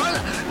position.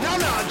 Now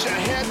nod your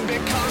head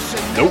because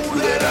you know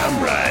that I'm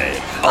right.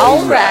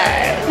 All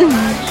right.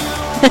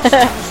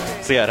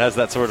 So yeah, it has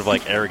that sort of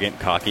arrogant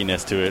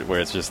cockiness to it, where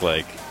it's just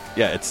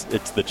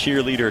it's the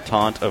cheerleader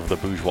taunt of the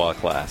bourgeois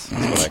class.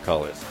 That's what I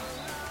call it.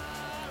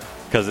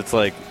 Because it's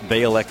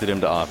they elected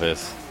him to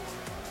office,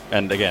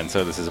 and again,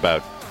 so this is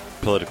about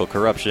political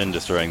corruption,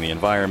 destroying the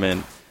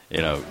environment,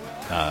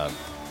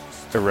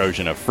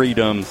 erosion of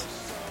freedoms.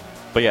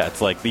 But yeah,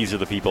 it's these are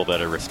the people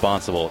that are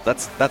responsible.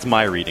 That's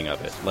my reading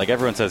of it.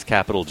 Everyone says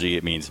capital G,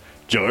 it means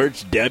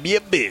George W.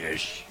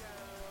 Bush.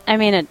 I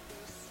mean,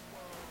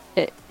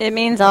 it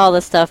means all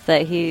the stuff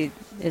that he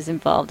is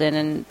involved in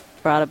and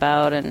brought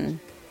about, and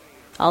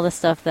all the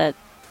stuff that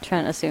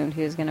Trent assumed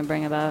he was going to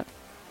bring about.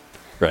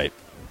 Right.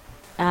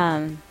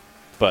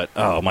 But,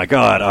 oh my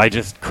god, I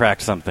just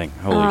cracked something.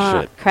 Holy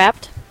shit.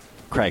 Crapped?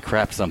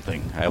 Crapped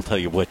something. I'll tell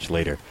you which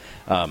later.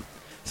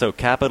 So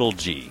capital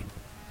G.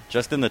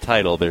 Just in the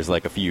title, there's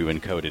like a few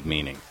encoded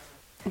meanings.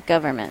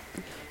 Government.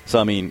 So,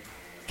 I mean,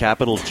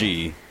 capital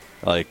G,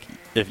 like,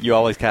 if you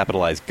always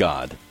capitalize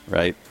God,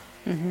 right?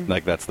 Mm-hmm.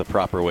 Like, that's the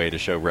proper way to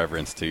show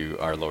reverence to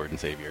our Lord and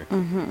Savior,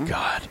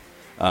 God.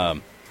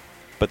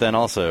 But then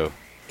also,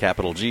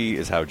 capital G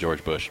is how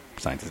George Bush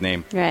signs his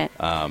name. Right.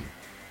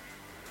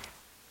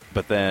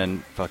 But then,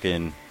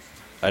 fucking,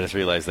 I just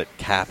realized that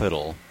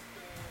capital...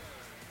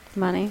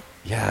 Money.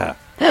 Yeah.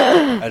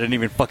 I didn't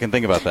even fucking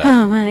think about that.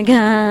 Oh my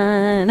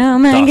god. Oh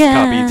my Das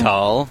god.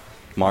 Kapital,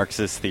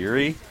 Marxist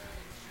theory,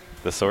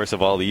 the source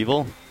of all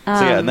evil. So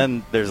yeah, and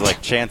then there's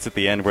like chants at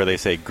the end where they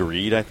say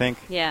greed, I think.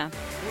 Yeah.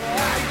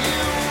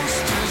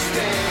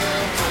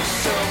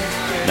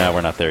 No,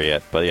 we're not there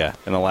yet. But yeah,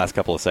 in the last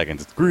couple of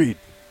seconds, it's greed.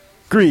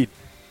 Greed.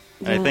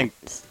 And I think,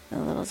 It's a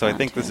little so I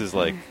think this down is to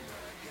like, there.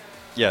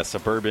 yeah,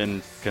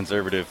 suburban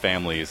conservative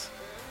families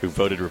who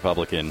voted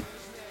Republican.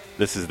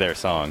 This is their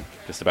song,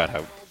 just about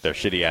how their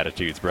shitty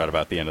attitudes brought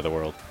about the end of the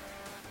world.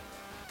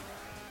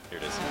 Here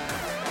it is.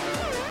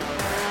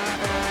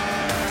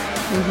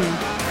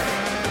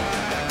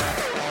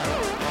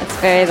 It's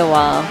very The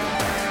Wall.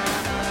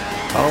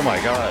 Oh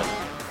my god.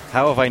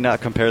 How have I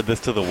not compared this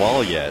to The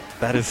Wall yet?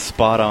 That is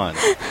spot on.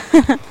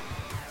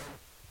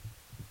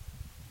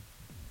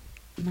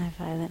 My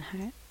Violent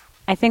Heart.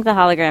 I think the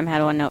Hologram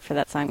had one note for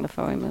that song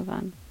before we move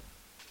on.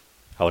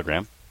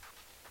 Hologram?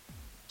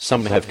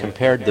 Some have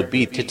compared the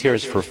beat to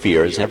Tears for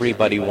Fears.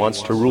 Everybody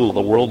wants to rule the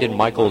world in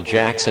Michael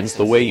Jackson's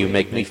The Way You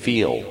Make Me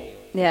Feel.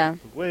 Yeah.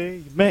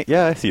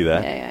 Yeah, I see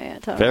that. Yeah,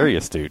 totally. Very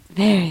astute.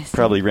 Very astute.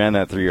 Probably ran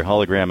that through your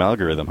hologram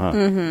algorithm, huh?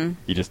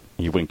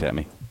 Mm-hmm. You winked at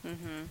me. We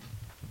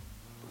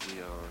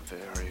are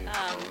very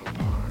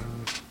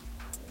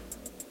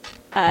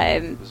I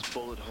This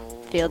bullet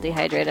hole feel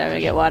dehydrated. I'm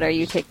gonna get water.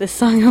 You take this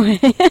song away.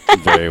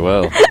 Very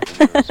well.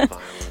 violence.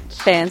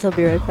 Fans, I'll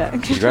be right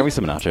back. Could you grab me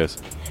some nachos?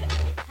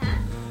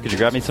 Could you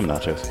grab me some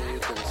nachos,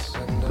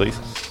 please?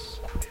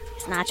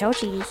 Nacho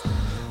cheese.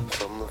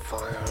 From the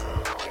fire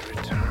we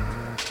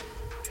return.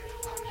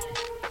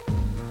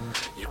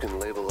 You can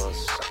label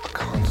us a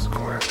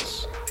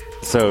consequence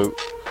So,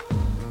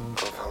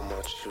 of how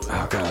much you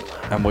oh god,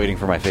 I'm waiting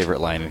for my favorite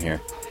line in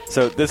here.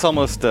 So this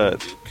almost,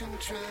 this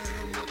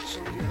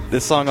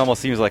song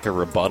almost seems like a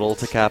rebuttal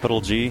to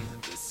capital G,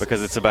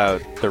 because it's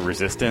about the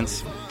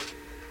resistance,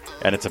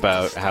 and it's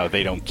about how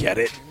they don't get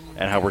it,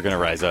 and how we're going to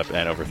rise up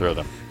and overthrow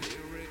them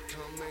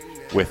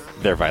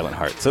with their violent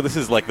heart. So this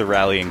is like the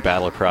rallying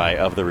battle cry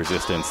of the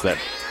resistance that...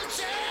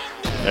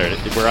 There,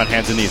 we're on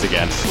hands and knees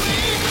again.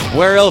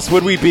 Where else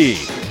would we be?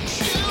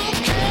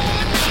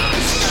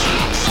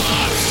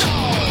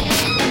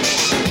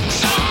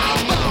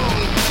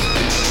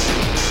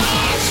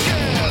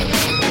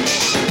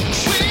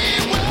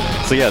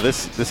 So yeah,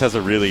 this has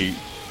a really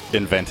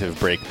inventive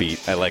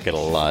breakbeat. I like it a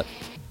lot.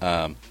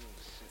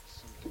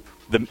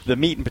 The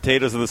meat and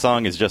potatoes of the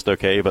song is just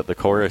okay, but the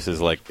chorus is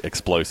like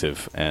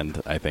explosive,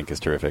 and I think is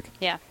terrific.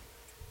 Yeah.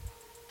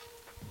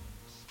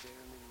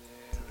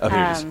 Oh,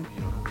 here it is.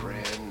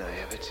 grand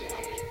naivety.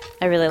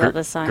 I really love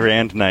this song.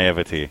 Grand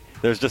naivety.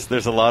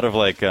 There's a lot of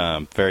like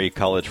very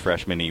college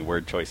freshman-y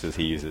word choices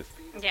he uses.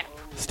 Yeah.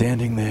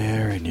 Standing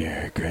there in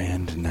your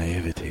grand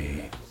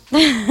naivety.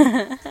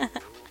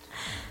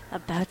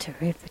 About to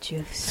rip at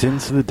you.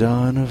 Since the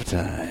dawn of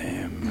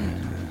time.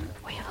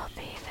 We will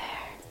be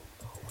there.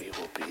 We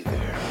will be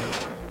there.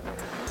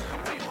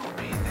 We will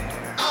be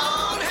there.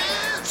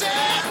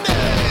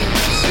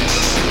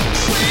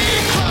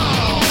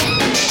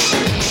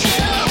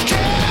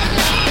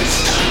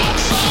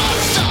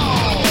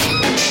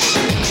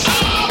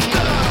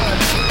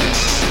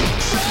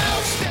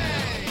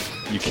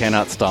 You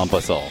cannot stomp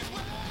us all.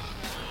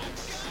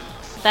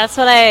 That's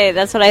what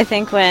I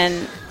think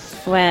when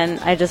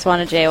I just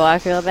want to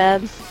jaywalk real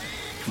bad.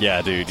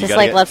 Yeah, dude. You Just gotta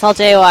like, get- let's all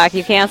jaywalk.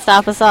 You can't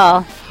stop us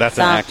all. That's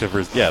an Stomp. act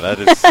of... yeah, that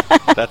is...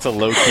 that's a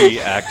low-key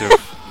act of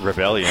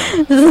rebellion.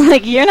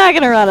 Like, you're not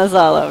going to run us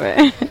all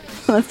over.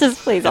 Let's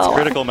just please It's all walk.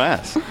 critical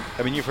mass.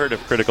 I mean, you've heard of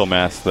critical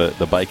mass,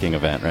 the biking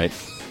event, right?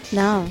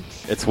 No.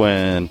 It's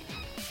when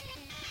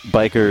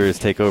bikers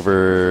take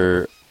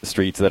over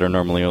streets that are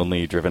normally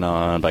only driven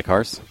on by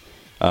cars.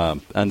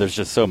 And there's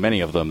just so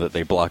many of them that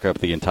they block up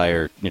the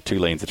entire 2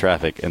 lanes of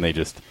traffic, and they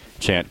just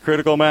chant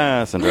critical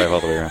mass and drive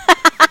all the way around.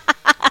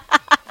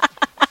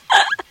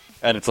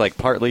 And it's like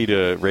partly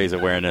to raise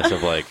awareness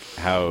of like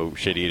how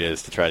shitty it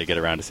is to try to get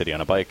around a city on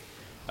a bike.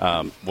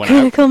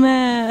 Critical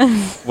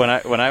mass. When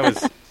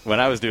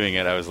I was doing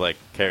it, I was like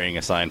carrying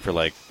a sign for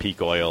like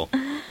peak oil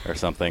or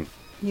something.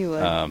 You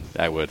would.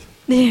 I would.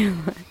 You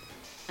would.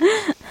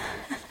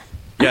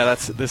 Yeah,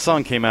 this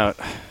song came out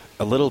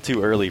a little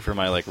too early for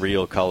my like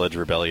real college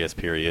rebellious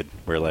period,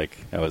 where like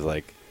I was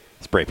like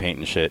spray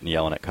painting shit and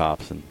yelling at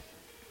cops and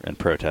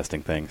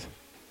protesting things.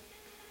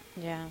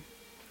 Yeah.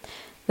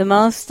 The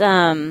most,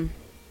 the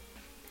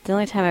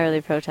only time I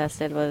really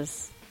protested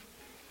was,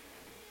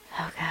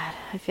 oh god,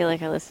 I feel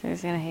like our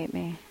listeners are gonna hate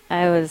me.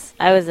 I was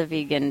a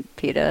vegan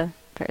PETA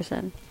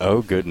person.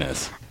 Oh,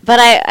 goodness. But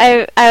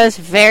I was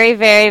very,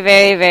 very,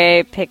 very,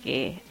 very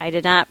picky. I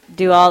did not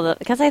do all the...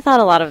 Because I thought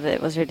a lot of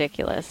it was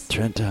ridiculous.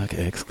 Trent Talk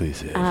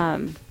exclusive.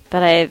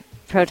 But I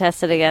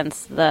protested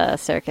against the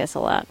circus a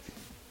lot.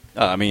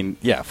 I mean,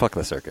 yeah, fuck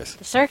the circus.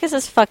 The circus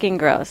is fucking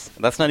gross.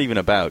 That's not even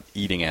about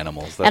eating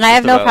animals. That's And I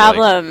have just no about,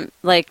 problem,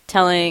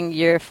 telling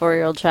your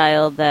 4-year-old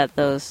child that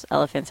those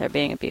elephants are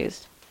being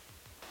abused.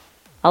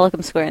 I'll look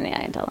them square in the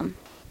eye and tell them.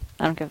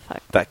 I don't give a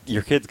fuck. That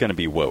your kid's gonna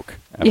be woke.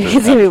 Your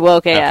kid's gonna be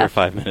woke, yeah. After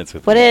 5 minutes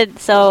with me.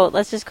 So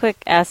let's just quick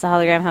ask the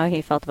hologram how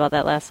he felt about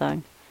that last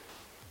song.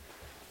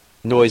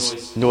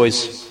 Noise,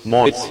 moist.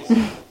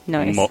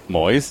 Noise.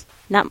 Moist?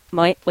 Not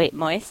moist. Wait,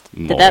 moist?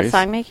 Did that Moist?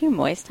 song make you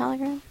moist,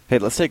 hologram? Hey,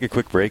 let's take a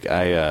quick break.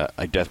 I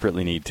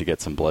desperately need to get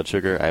some blood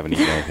sugar. I haven't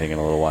eaten anything in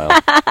a little while.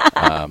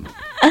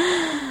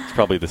 It's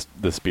probably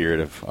the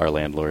spirit of our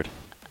landlord.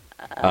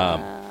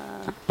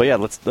 But yeah,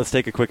 let's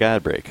take a quick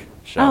ad break,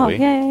 shall we?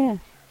 Yeah.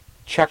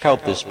 Check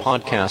out this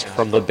podcast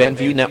from the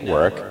Benview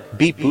Network.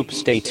 Beep boop,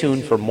 stay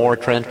tuned for more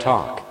Trent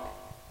Talk.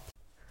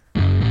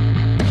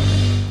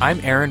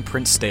 I'm Aaron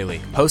Prince Staley,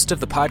 host of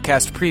the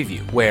podcast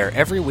Preview, where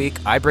every week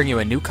I bring you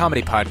a new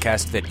comedy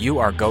podcast that you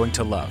are going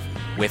to love,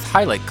 with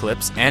highlight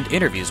clips and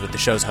interviews with the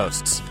show's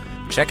hosts.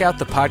 Check out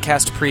the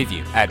podcast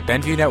Preview at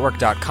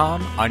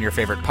BenviewNetwork.com, on your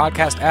favorite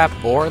podcast app,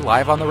 or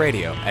live on the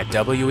radio at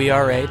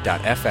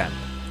WERA.FM.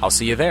 I'll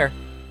see you there.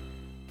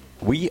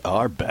 We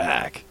are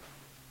back.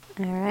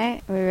 All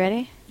right, are we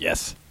ready?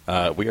 Yes.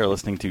 We are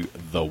listening to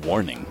The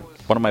Warning,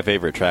 one of my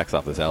favorite tracks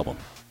off this album.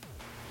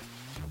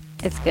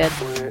 It's good.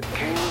 When it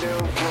came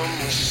down from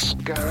the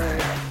sky,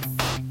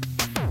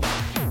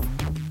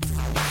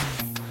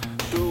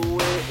 the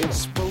way it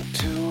spoke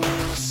to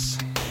us,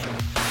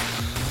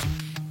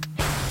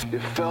 you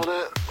felt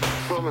it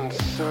from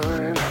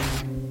inside.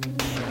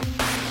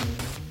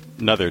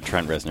 Another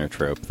Trent Reznor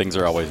trope. Things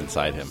are always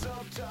inside him.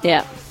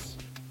 Yeah.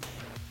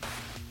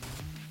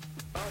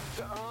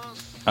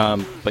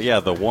 But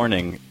yeah, The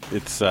Warning,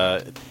 it's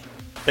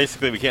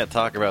basically we can't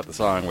talk about the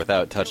song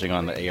without touching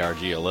on the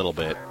ARG a little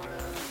bit.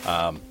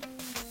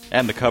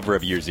 And the cover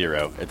of Year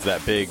Zero. It's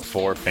that big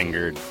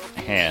 4-fingered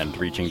hand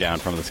reaching down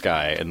from the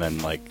sky, and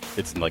then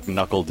it's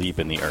knuckle deep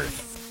in the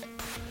earth.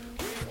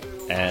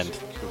 And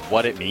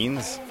what it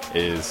means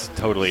is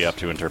totally up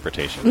to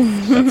interpretation.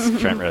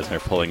 That's Trent Reznor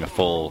pulling a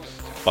full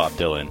Bob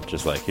Dylan,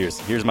 just like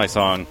here's my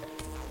song,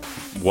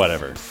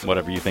 whatever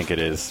you think it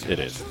is, it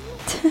is.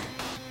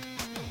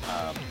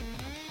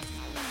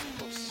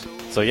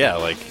 So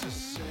yeah,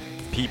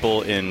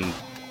 people in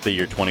the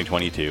year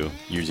 2022,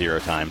 Year Zero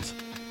times,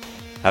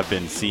 have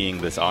been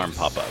seeing this arm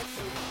pop up.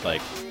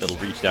 It'll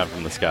reach down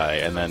from the sky,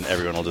 and then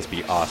everyone will just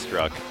be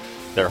awestruck.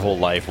 Their whole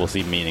life will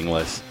seem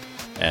meaningless,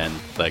 and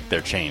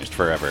they're changed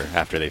forever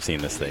after they've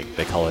seen this thing.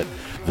 They call it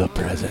the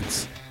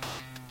presence.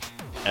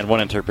 And one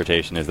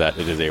interpretation is that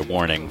it is a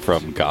warning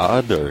from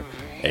God, or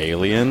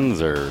aliens,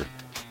 or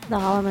The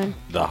Hollow Moon.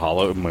 the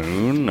Hollow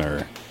Moon,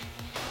 or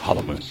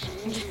Hollow Moon.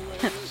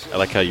 I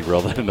like how you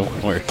roll that into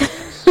one word.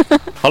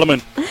 Hollow Moon.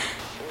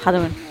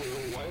 Hollow Moon.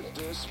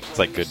 It's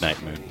like Good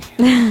Night Moon.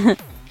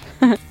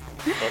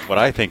 What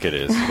I think it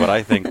is, what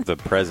I think the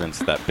presence,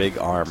 that big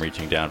arm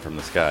reaching down from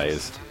the sky,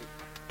 is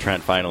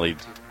Trent finally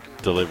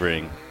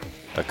delivering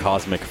a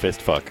cosmic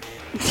fist fuck.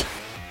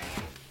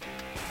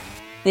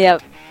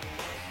 Yep.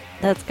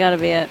 That's gotta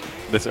be it.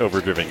 This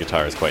overdriven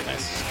guitar is quite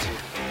nice.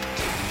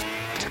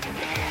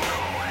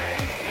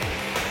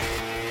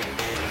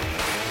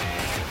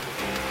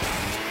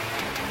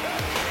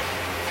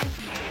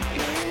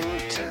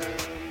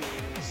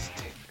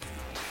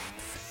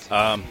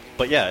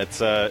 But yeah,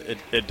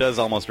 it does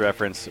almost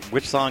reference,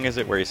 which song is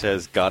it where he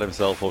says God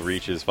himself will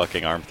reach his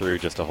fucking arm through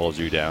just to hold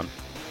you down?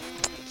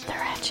 The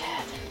Wretched.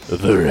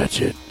 The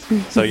Wretched.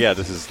 So yeah,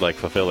 this is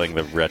fulfilling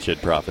the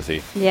Wretched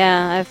prophecy.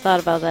 Yeah, I've thought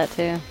about that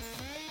too.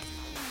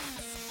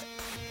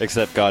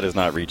 Except God is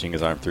not reaching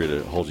his arm through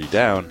to hold you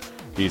down.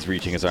 He's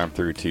reaching his arm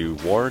through to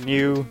warn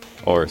you,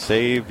 or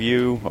save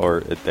you,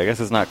 or I guess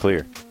it's not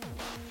clear.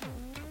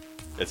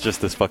 It's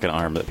just this fucking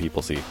arm that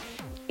people see.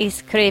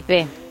 It's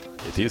creepy.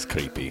 It is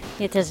creepy.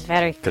 It is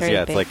very creepy. Because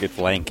yeah, it's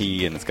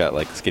lanky and it's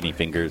got skinny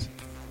fingers.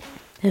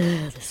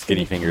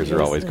 Skinny fingers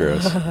are always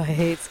gross. Oh, I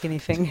hate skinny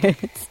fingers.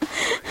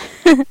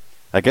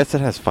 I guess it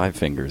has 5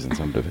 fingers in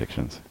some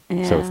depictions.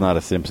 Yeah. So it's not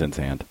a Simpsons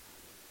hand.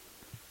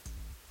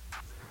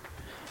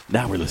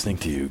 Now we're listening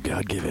to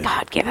God Given.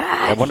 God give it.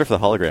 I wonder if the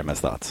hologram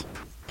has thoughts.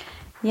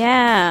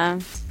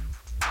 Yeah.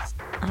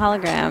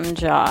 Hologram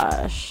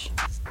Josh.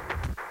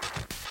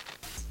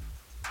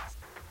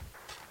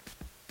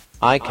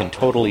 I can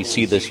totally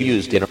see this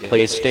used in a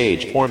play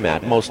stage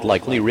format, most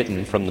likely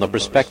written from the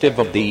perspective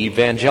of the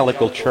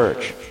evangelical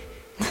church.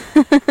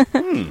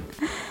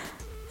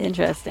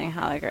 Interesting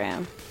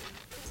hologram.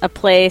 A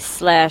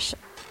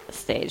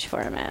play/stage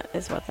format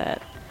is what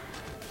that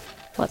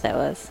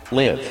was.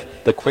 Live.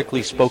 The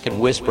quickly spoken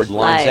whispered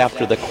lines Live.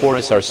 after the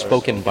chorus are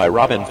spoken by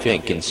Robin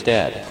Fink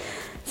instead.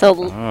 So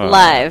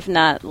live,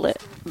 not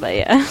lit. But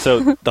yeah. So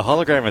the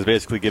hologram is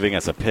basically giving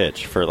us a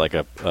pitch for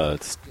a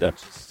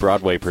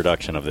Broadway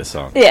production of this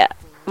song. Yeah.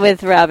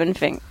 with Robin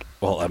Fink.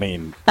 Well, I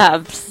mean,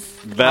 Obs.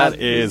 that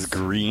is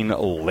green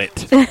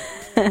lit.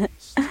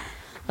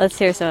 Let's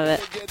hear some of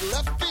it. Get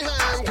left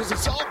behind, 'cause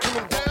it's all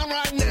coming down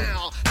right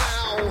now.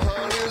 How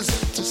hard is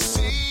it to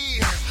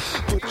see?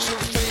 Put your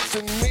faith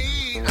in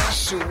me. I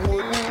sure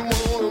wouldn't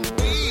wanna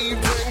be.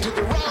 Bring to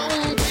the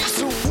wrong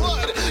piece of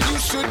wood. You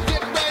should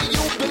get where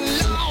you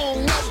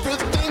belong.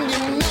 Everything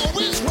you know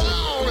is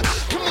wrong.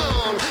 Come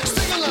on,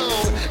 sing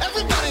along.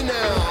 Everybody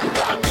now.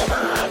 Come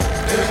on.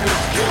 And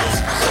it gets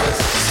so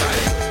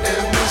sight.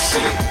 And we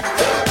see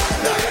the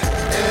light.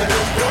 And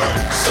it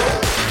burns so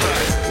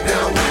bright.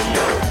 Now we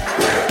know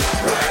we're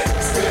right.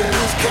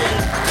 Sinners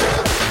can't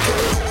come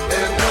good.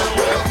 And the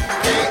world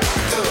ain't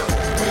good.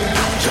 Will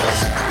you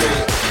just be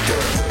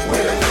good?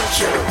 We're the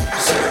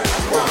chosen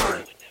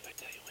one.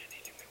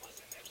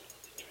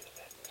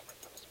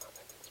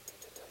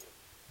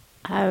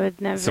 I would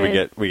never. So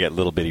we get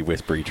little bitty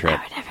whispery Trent.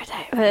 I would never tell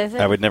you. What is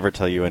it? I would never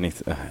tell you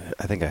anything.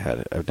 I think I had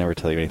it. I would never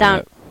tell you anything. Down.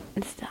 About,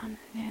 It's down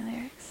in your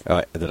lyrics.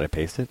 did I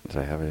paste it? Did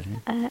I have it in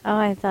here?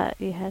 I thought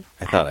you had.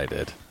 I thought I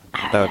did.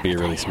 That would be a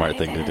really smart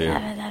thing to do.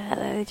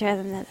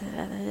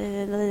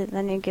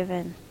 Then you give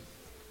in.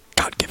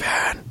 God give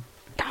in.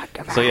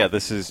 So yeah,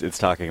 it's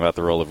talking about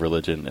the role of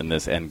religion in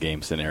this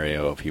endgame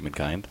scenario of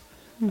humankind.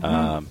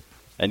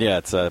 And yeah,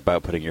 it's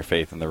about putting your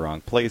faith in the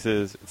wrong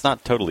places. It's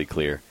not totally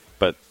clear,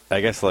 but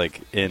I guess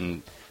like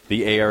in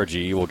the ARG,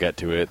 we'll get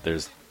to it.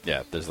 There's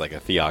like a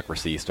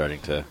theocracy starting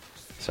to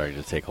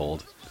take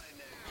hold.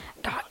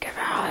 God give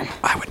in.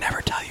 I would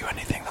never tell you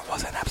anything that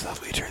wasn't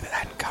absolutely true that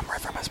hadn't come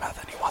right from his mouth,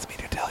 and he wants me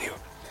to tell you.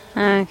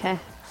 Okay.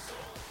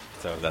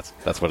 So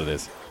that's what it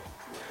is.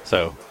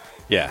 So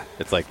yeah,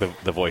 it's like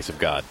the voice of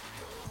God,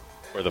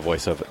 or the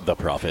voice of the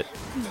prophet.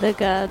 The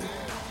God,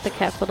 the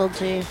capital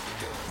G.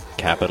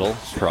 Capital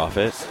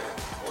prophet.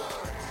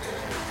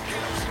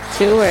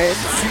 2 words.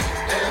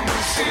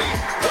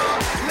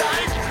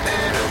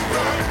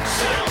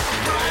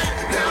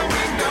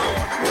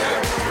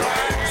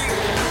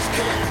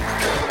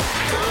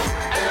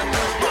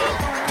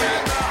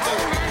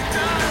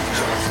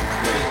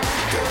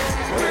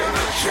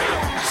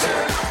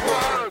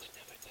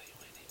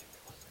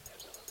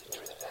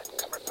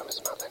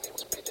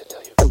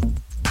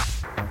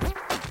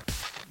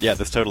 Yeah,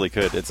 this totally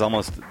could. It's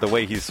almost the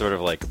way he's sort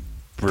of like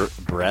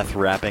breath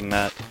rapping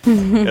that.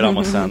 It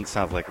almost sounds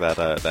like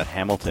that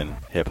Hamilton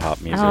hip hop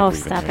music. Oh,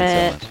 we've been stop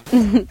hearing it!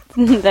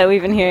 so much. That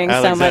we've been hearing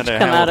so much Alexander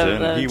come out of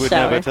Hamilton, the he would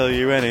shower. never tell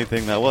you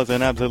anything that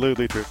wasn't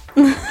absolutely true.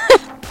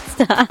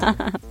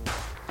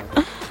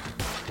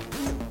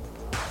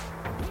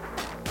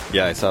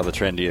 Yeah, I saw the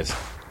trendiest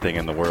thing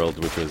in the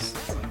world, which was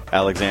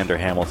Alexander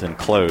Hamilton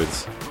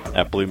clothes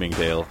at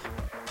Bloomingdale,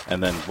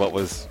 and then what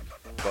was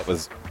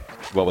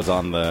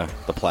on the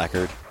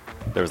placard?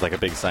 There was like a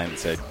big sign that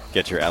said,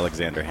 "Get your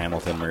Alexander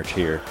Hamilton merch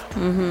here."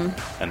 Mm-hmm.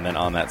 And then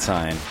on that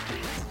sign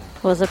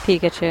Was a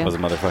Pikachu. was a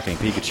motherfucking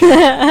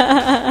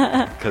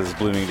Pikachu. Because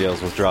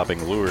Bloomingdale's was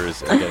dropping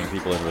lures and getting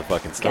people into the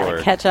fucking store.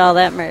 Gotta catch all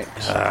that merch.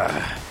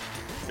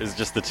 It's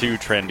just the two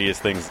trendiest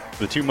things,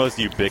 the two most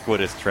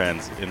ubiquitous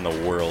trends in the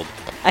world.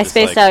 I Just,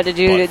 spaced like, out. Did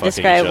you butt-fucking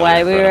describe each other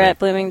why in we front were of me. at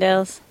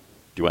Bloomingdale's?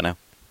 Do you want to know?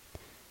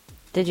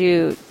 Did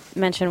you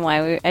mention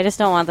why we? I just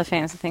don't want the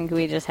fans to think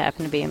we just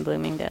happened to be in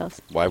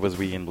Bloomingdale's Why was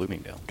we in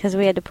Bloomingdale? because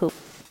we had to poop.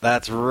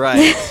 That's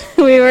right.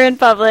 We were in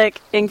public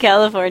in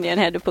California and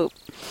had to poop.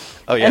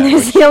 Oh yeah, And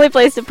it's the only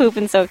place to poop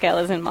in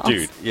SoCal is in malls.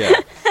 dude. Yeah,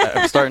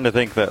 I'm starting to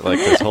think that like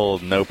this whole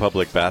no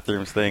public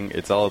bathrooms thing,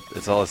 it's all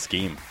a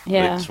scheme.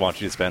 Yeah. They just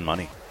want you to spend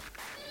money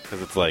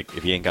because it's like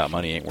if you ain't got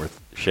money, it ain't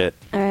worth shit.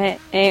 All right,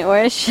 ain't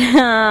worth shit.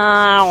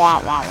 Wah,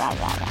 wah, wah,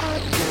 wah.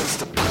 Against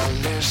the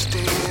polished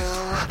steel.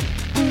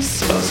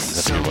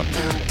 That's a good one.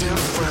 Something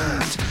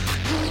different.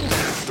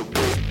 That's the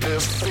way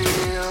this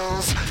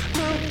feels.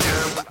 No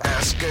time for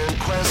asking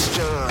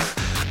questions.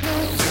 No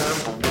time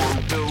for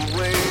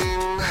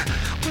wondering.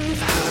 We've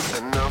had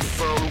enough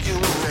from you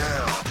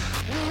now.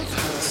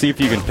 See if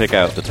you can pick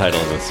out the title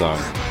of this song.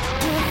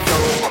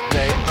 Don't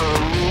play a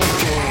new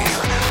game.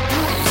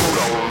 Put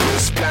on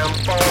this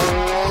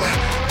blindfold.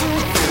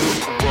 Do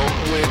what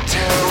we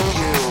tell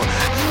you.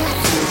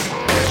 Do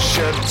as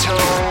you're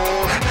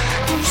told.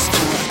 Used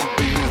to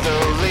be the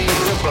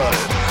leader, but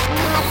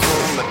now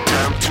from the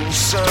time to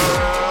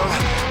serve.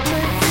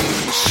 Maybe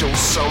you show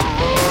some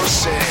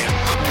mercy.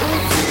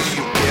 Maybe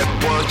you get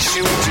what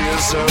you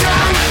deserve.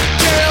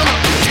 Goddamn,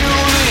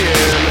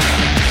 Julian.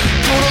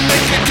 Gonna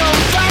make it come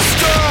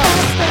faster.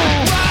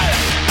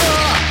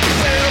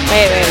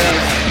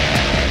 Wait.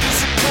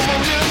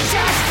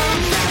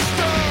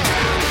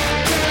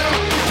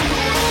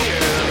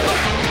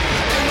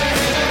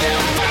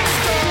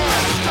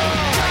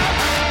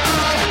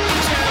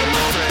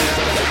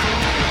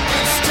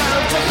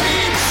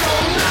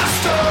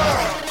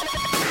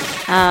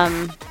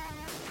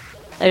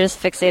 They're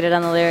just fixated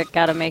on the lyric,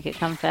 gotta make it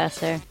come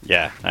faster.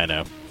 Yeah, I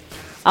know.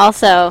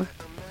 Also,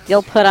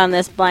 You'll put on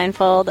this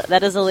blindfold.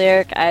 That is a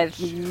lyric I've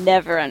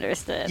never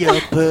understood. You'll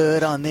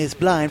put on this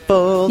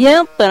blindfold.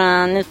 You'll put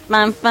on this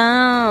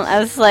blindfold. I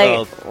was like,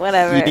 Well,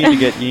 whatever. You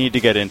need to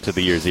get into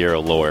the Year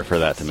Zero lore for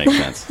that to make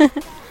sense.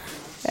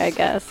 I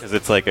guess. Because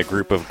it's like a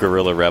group of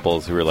guerrilla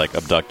rebels who are like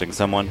abducting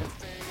someone.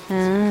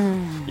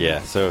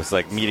 Yeah, so it's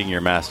like meeting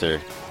your master.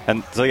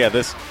 And so yeah,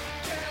 there's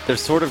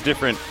sort of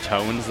different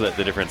tones that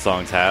the different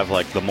songs have.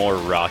 Like the more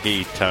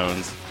rocky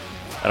tones,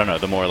 I don't know,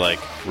 the more like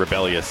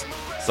rebellious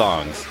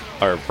songs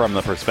are from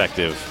the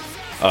perspective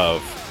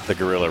of the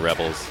guerrilla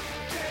rebels,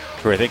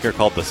 who I think are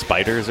called the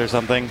Spiders or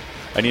something.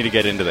 I need to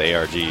get into the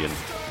ARG and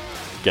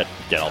get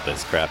all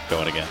this crap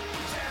going again.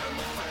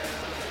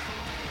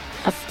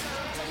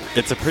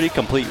 It's a pretty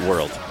complete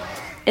world.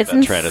 It's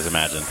that Trent has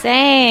imagined.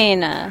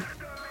 insane.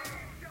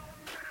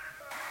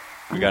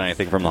 You got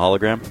anything from the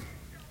hologram?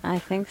 I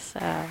think so.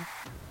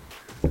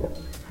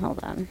 Hold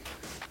on.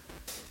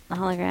 The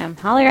hologram.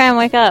 Hologram,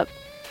 wake up!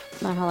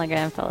 My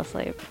hologram fell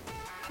asleep.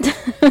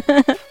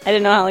 I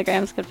didn't know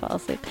holograms could fall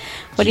asleep.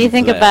 What do you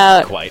think You've about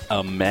left quite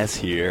a mess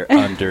here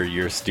under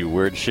your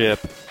stewardship?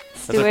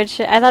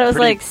 stewardship? I thought it was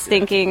pretty- like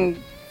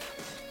stinking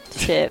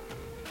ship.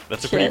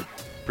 That's a Shit.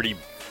 pretty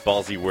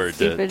ballsy word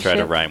to Stupid try to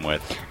shit. rhyme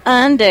with.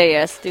 Under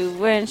your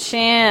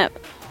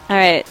stewardship.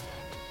 Alright.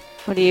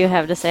 What do you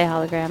have to say,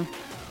 hologram?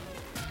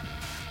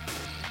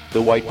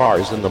 The white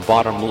bars in the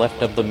bottom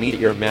left of the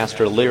Meteor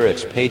Master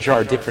lyrics page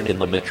are different in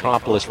the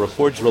Metropolis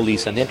Records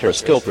release and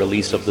Interscope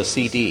release of the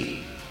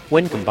CD,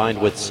 when combined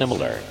with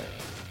similar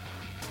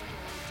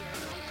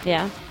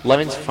Yeah.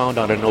 lines found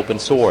on an open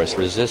source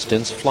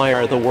Resistance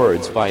flyer. The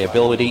words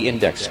viability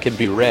index can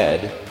be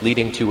read,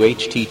 leading to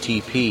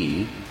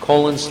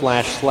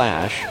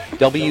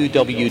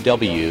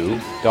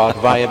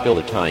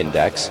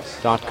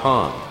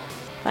http://www.viabilityindex.com.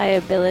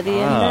 Viability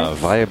index.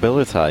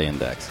 Viability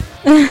index.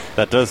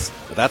 That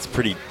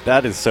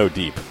is so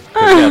deep.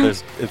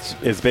 'Cause, yeah,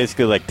 it's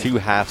basically like two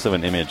halves of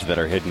an image that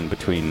are hidden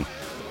between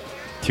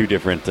two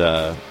different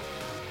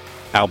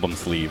album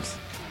sleeves.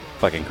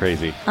 Fucking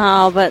crazy.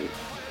 Oh, but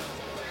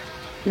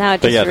now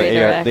it But just yeah,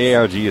 redirects. the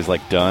ARG is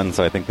like done,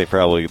 so I think they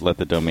probably let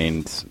the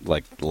domains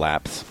like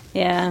lapse.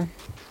 Yeah,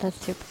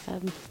 that's too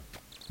bad.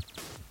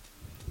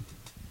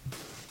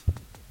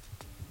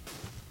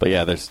 But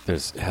yeah,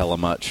 there's hella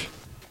much.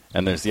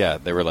 And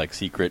there were like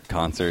secret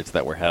concerts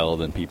that were held,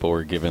 and people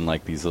were given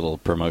like these little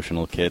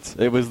promotional kits.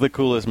 It was the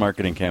coolest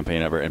marketing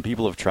campaign ever, and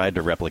people have tried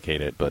to replicate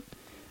it, but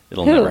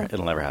it'll Who?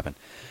 never happen.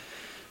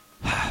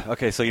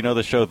 Okay, so you know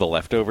the show The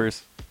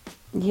Leftovers?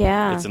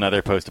 Yeah. It's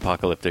another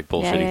post-apocalyptic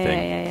bullshitty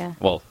thing. Yeah.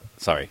 Well,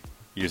 sorry,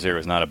 Year Zero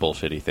is not a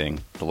bullshitty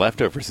thing. The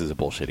Leftovers is a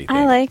bullshitty thing.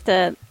 I liked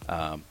it.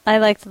 I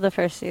liked the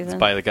first season. It's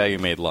by the guy who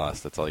made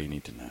Lost. That's all you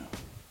need to know.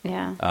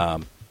 Yeah.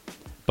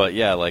 But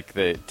yeah, like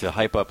to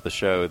hype up the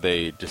show,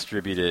 they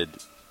distributed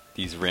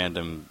these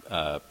random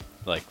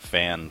like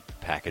fan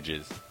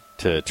packages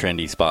to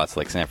trendy spots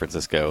like San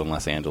Francisco and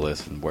Los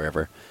Angeles and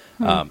wherever.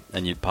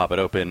 And you'd pop it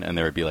open, and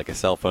there would be like a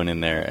cell phone in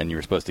there, and you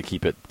were supposed to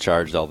keep it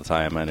charged all the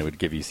time, and it would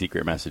give you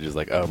secret messages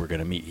like, "Oh, we're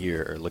gonna meet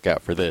here," or "Look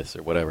out for this,"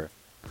 or whatever.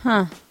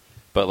 Huh.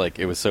 But like,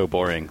 it was so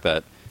boring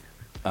that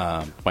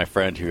my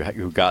friend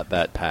who got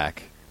that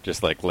pack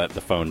just like let the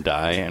phone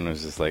die, and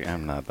was just like,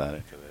 "I'm not that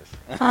into this."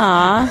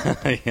 Aw.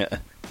 Yeah.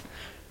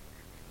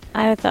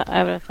 I would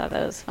have thought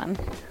that was fun.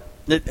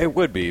 It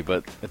would be,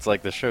 but it's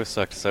like the show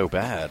sucked so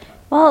bad.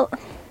 Well,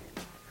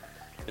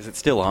 Is it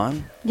still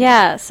on?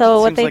 yeah,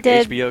 so what Seems they like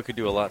did... HBO could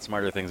do a lot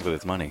smarter things with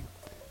its money.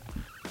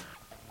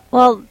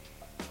 Well,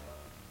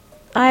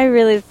 I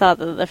really thought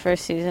that the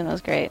first season was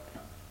great.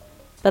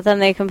 But then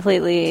they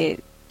completely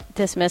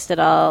dismissed it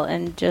all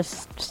and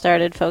just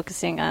started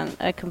focusing on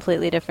a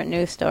completely different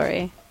news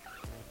story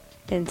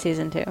in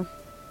Season 2.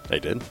 They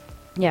did?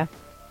 Yeah.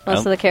 Most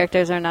of the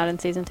characters are not in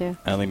Season 2.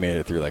 I only made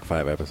it through like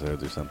 5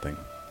 episodes or something.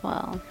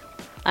 Well,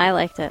 I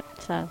liked it,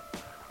 so...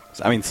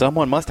 I mean,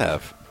 someone must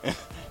have.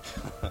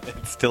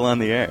 It's still on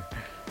the air.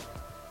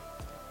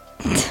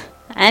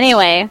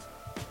 Anyway,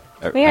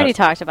 we already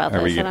talked about Are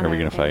this. we I don't going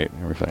to have fight?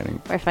 anything. Are we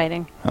fighting? We're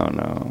fighting. Oh,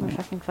 no. We're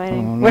fucking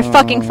fighting. Oh, We're no.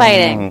 fucking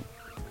fighting.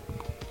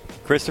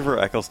 Christopher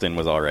Eccleston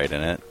was alright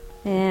in it.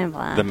 Yeah,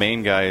 blah. The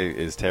main guy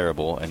is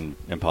terrible and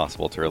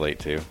impossible to relate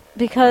to.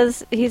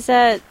 Because he's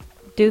that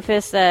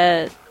doofus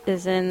that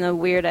is in the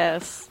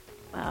weird-ass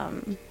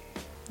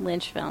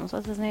Lynch films.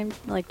 What's his name?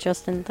 Like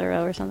Justin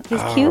Theroux or something.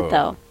 He's cute,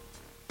 though.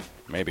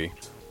 Maybe.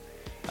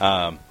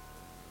 But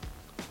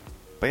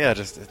yeah,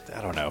 just,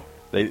 I don't know.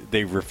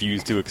 They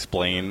refuse to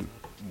explain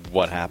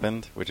what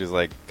happened, which is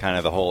like kind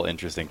of the whole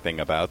interesting thing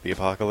about the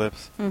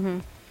apocalypse. Mm-hmm.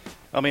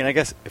 I mean, I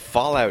guess if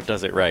Fallout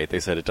does it right.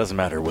 They said it doesn't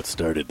matter what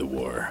started the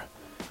war,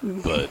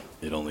 but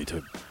it only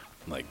took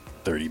like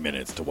 30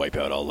 minutes to wipe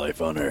out all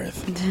life on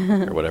Earth,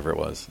 or whatever it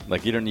was.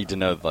 Like, you don't need to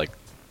know, like,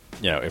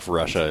 you know, if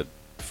Russia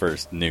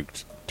first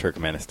nuked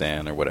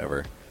Turkmenistan or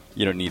whatever.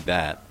 You don't need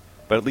that.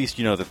 But at least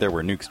you know that there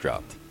were nukes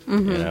dropped, you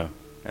know?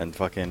 And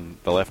fucking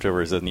The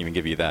Leftovers doesn't even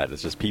give you that.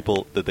 It's just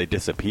people, did they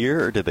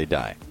disappear or did they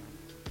die?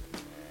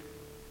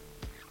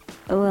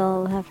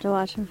 We'll have to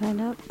watch and find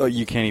out. Oh,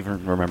 you can't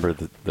even remember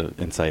the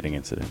inciting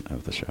incident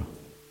of the show.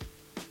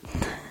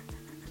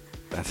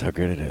 That's how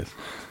good it is.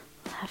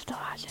 We'll have to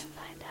watch and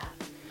find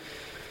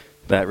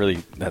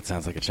out. That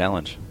sounds like a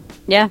challenge.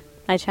 Yeah,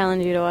 I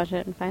challenge you to watch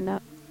it and find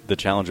out. The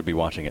challenge would be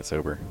watching it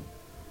sober.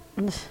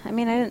 I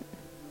mean, you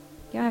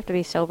don't have to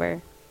be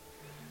sober.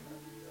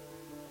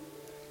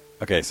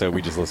 Okay, so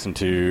we just listened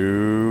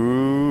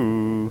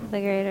to The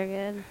Greater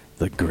Good.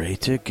 The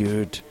Greater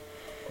Good.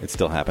 It's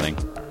still happening.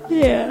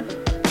 Yeah.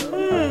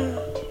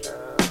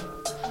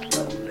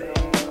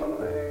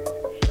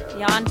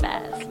 Yawn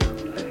fast.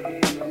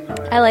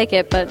 I like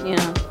it, but, you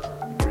know.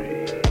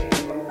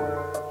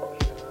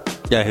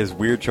 Yeah, his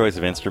weird choice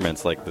of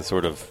instruments, like the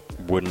sort of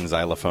wooden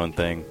xylophone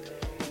thing.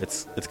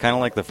 It's kind of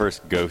like the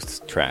first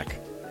Ghosts track.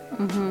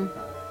 Mm-hmm.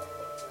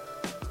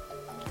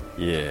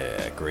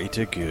 Yeah,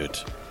 Greater Good.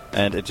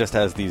 And it just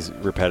has these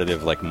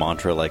repetitive, like,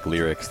 mantra-like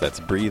lyrics that's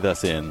breathe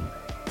us in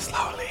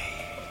slowly.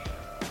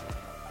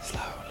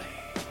 Slowly.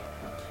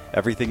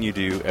 Everything you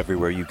do,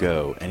 everywhere you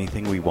go.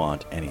 Anything we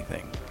want,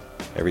 anything.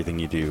 Everything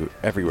you do,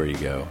 everywhere you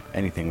go.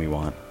 Anything we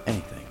want,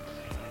 anything.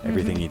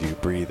 Everything you do,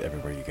 breathe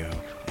everywhere you go.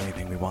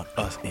 Anything we want,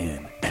 us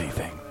in,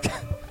 anything.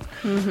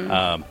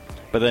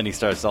 But then he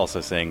starts also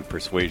saying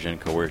persuasion,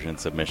 coercion,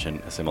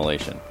 submission,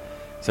 assimilation.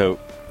 So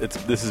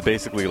this is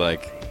basically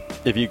like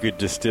if you could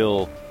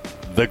distill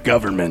the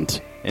government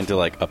into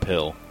like a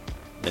pill,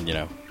 and you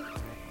know,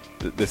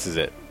 this is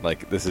it.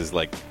 Like this is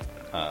the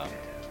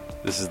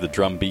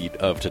drumbeat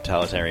of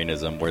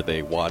totalitarianism, where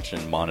they watch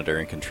and monitor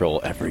and control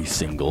every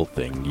single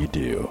thing you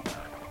do.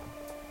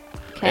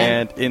 Okay.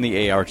 And in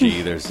the ARG,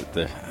 there's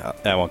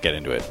I won't get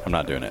into it. I'm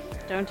not doing it.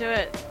 Don't do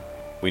it.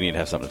 We need to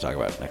have something to talk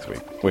about next week.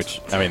 Which,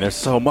 I mean, there's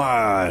so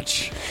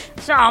much.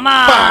 So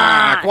much!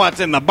 Fuck! What's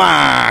in the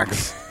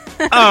box?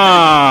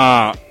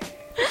 Ah!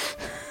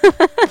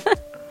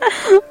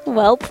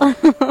 Welp.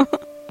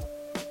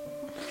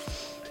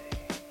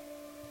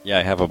 Yeah,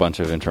 I have a bunch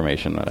of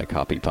information that I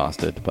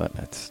copy-pasted, but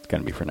it's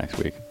going to be for next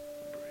week.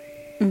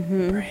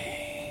 Mm-hmm. Breathe.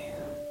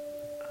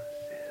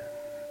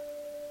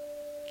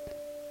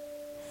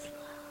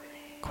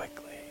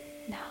 Quickly.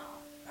 No.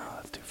 Oh,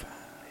 that's too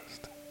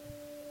fast.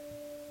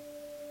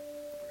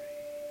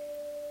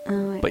 Oh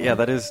my But yeah,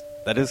 God.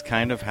 that is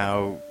kind of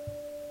how,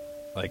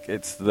 like,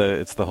 it's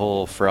the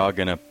whole frog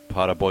in a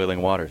pot of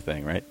boiling water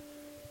thing, right?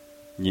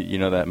 You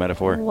know that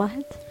metaphor? What?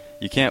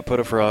 You can't put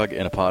a frog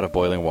in a pot of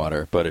boiling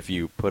water, but if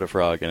you put a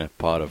frog in a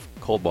pot of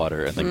cold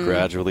water and then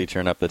gradually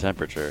turn up the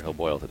temperature, he'll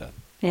boil to death.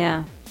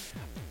 Yeah.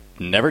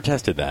 Never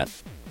tested that,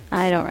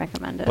 I don't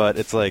recommend it. but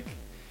it's like,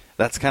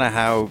 that's kind of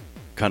how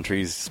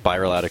countries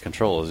spiral out of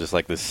control, is just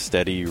like this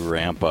steady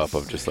ramp up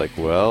of just like,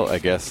 well, I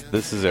guess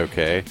this is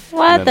okay.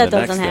 What? And then That the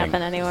next doesn't thing-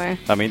 happen anywhere.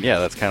 I mean, yeah,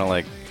 that's kind of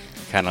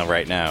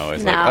right now.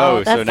 It's No, like, oh,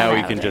 so that's now not we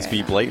can happening just right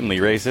be now. blatantly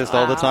racist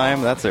all the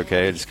time? That's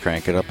okay. Just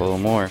crank it up a little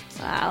more.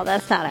 Wow,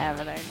 that's not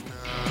happening.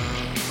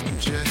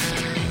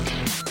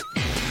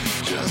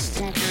 Just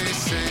in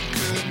case they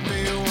could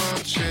be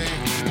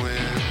watching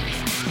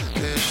with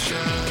their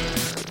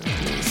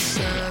shiny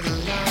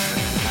satellite.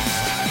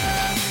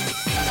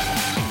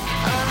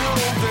 I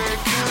hope they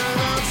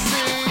cannot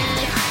see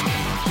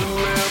the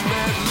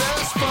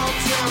limitless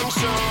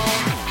potential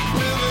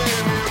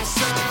within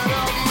inside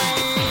of me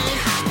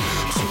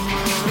to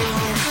murder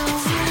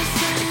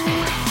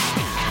everything.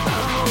 I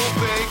hope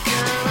they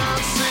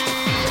cannot see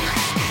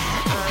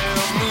I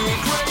am the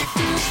great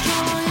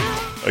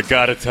destroyer. I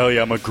gotta tell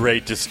you, I'm a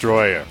great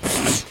destroyer.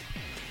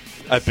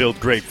 I build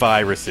great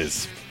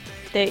viruses.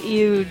 They're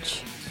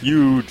huge.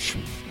 Huge.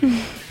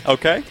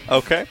 Okay.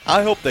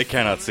 I hope they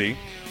cannot see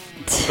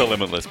the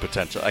limitless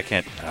potential. I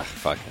can't.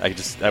 Fuck.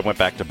 I went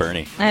back to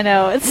Bernie. I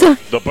know. It's so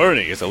The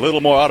Bernie is a little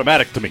more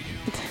automatic to me.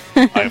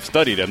 I have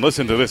studied and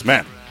listened to this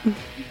man.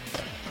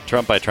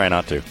 Trump, I try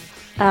not to.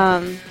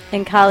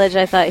 in college,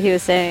 I thought he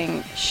was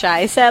saying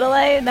shy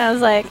satellite, and I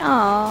was like,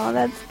 oh,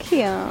 that's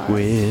cute.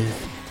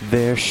 With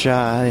their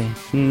shy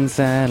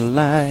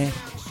satellite.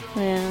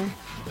 Yeah.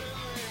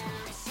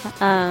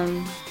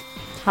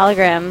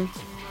 Hologram.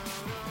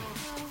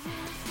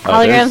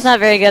 Hologram's there's- not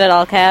very good at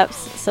all caps,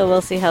 so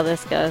we'll see how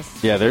this goes.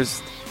 Yeah,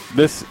 there's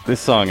this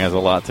song has a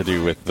lot to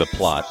do with the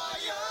plot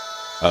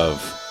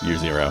of Year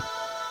Zero.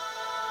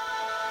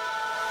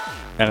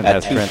 And it At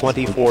has Trent-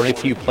 224,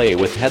 if you play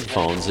with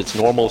headphones, it's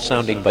normal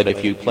sounding, but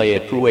if you play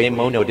it through a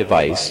mono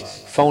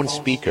device, phone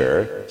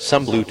speaker,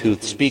 some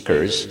Bluetooth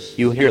speakers,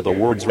 you hear the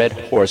words Red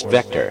Horse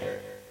Vector.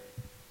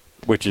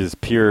 which is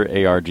pure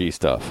ARG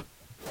stuff.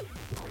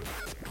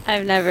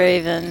 I've never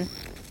even...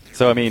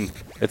 So, I mean,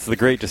 it's the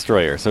Great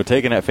Destroyer. So,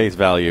 taken at face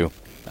value,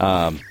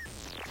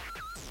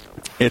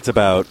 it's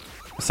about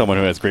someone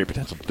who has great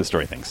potential to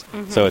destroy things.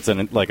 So, it's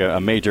a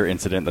major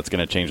incident that's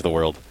going to change the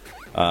world.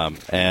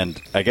 And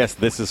I guess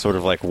this is sort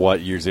of like what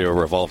Year Zero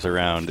revolves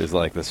around, is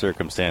like the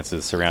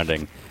circumstances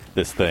surrounding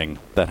this thing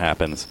that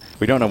happens.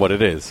 We don't know what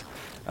it is.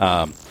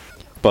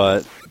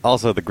 But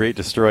also, the Great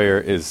Destroyer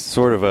is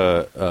sort of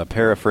a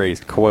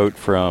paraphrased quote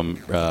from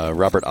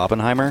Robert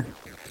Oppenheimer.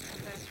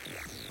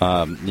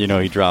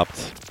 He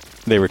dropped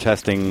they were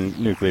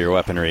testing nuclear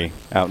weaponry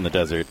out in the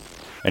desert,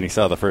 and he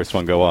saw the first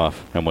one go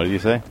off. And what did he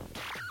say?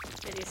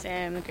 Did he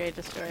say I'm the Great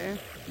Destroyer?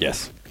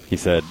 Yes. He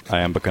said,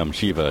 I am become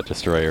Shiva,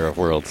 destroyer of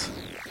worlds.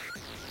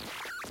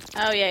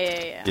 Oh,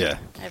 yeah. Yeah.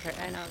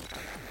 I know.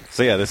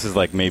 So yeah, this is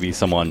like maybe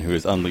someone who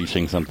is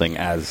unleashing something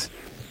as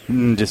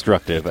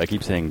destructive. I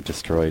keep saying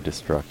destroy,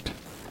 destruct.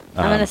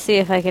 I'm going to see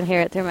if I can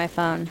hear it through my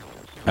phone.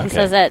 Okay. He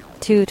says at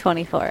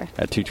 2:24.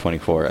 At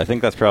 2:24. I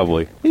think that's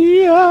probably...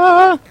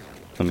 Yeah!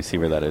 Let me see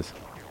where that is.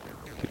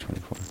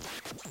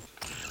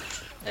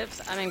 2:24.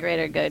 Oops, I'm in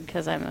greater good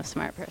because I'm a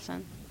smart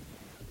person.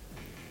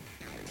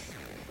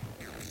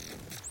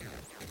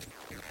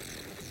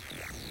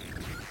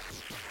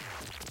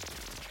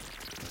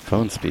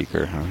 Phone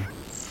speaker, huh?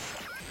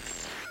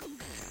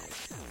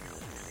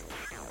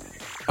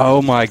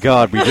 Oh my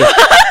god, we just...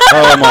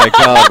 Oh my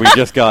god, we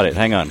just got it.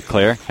 Hang on,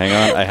 Claire. Hang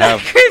on, I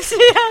have... Creeps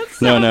me out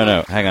so No.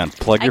 much. Hang on.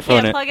 Plug your I phone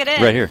can't in. plug it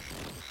in. Right here.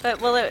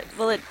 But will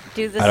it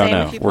do the I don't same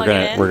know. if you plug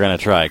it in? We're gonna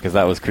try because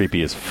that was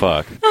creepy as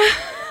fuck.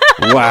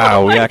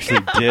 Wow, we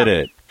actually did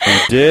it. We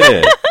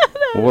did it.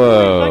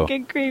 Whoa. Really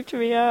fucking creeped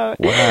me out.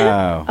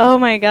 Wow. Oh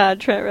my god,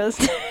 Trent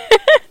Reznor.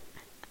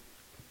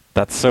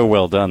 That's so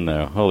well done,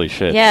 though. Holy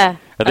shit. Yeah.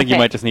 I think you Okay.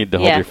 might just need to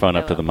hold Yeah, your phone I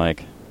up to the will.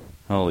 mic.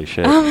 Holy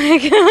shit. Oh my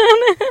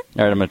god.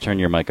 All right, I'm gonna turn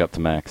your mic up to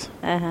max.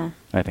 Uh-huh.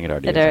 I think it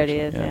already It is.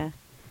 already actually. is, yeah.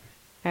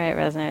 All right,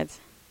 Resnerds.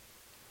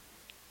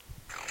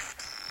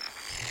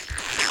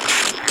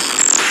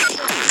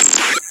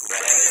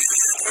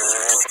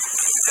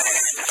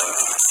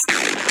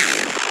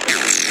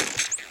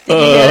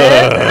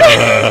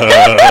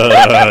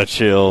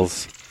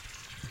 Chills.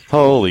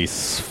 Holy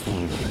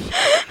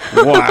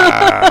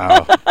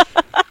wow.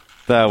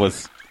 That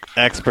was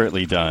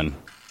expertly done.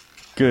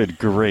 Good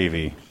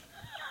gravy.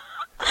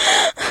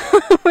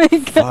 Oh my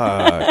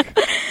god. Fuck.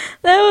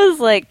 That was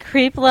like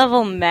creep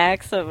level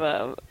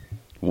maximum.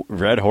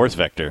 Red horse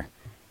vector.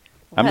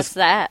 I'm What's just-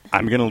 that?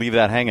 I'm gonna leave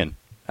that hanging.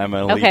 I'm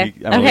gonna Okay. leave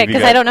you, I'm gonna Okay, leave you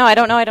because guys- I don't know. I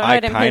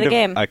didn't play the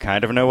game. I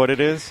kind of know what it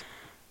is,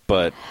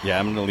 but yeah,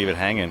 I'm gonna leave it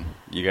hanging.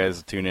 You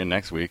guys tune in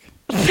next week.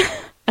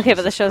 Okay,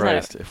 but the show's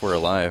Christ, if we're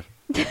alive.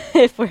 not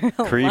if we're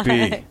alive.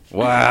 Creepy.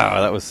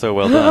 Wow, that was so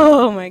well done.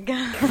 Oh my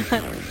god.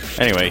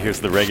 Anyway, here's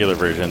the regular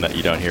version that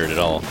you don't hear it at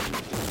all.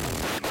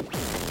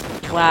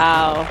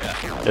 Wow.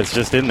 It's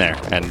just in there,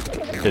 and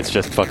it's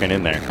just fucking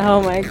in there.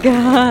 Oh my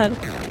god.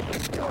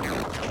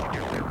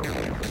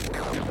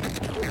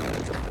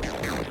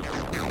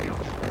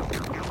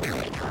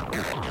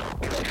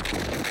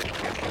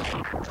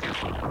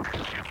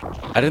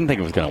 I didn't think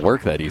it was gonna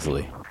work that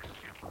easily.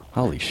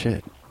 Holy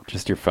shit.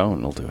 Just your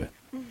phone will do it.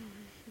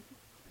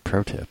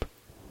 Pro tip.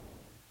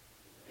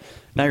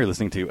 Now you're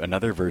listening to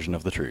another version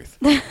of the truth.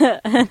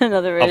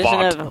 Another version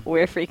Avant. of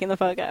We're Freaking the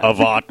Fuck Out.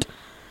 Avant.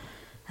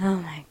 Oh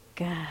my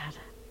god.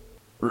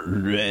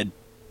 Red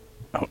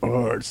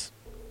horse.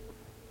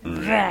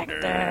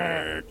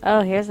 Vector.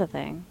 Oh, here's the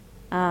thing.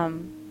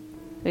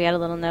 We got a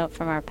little note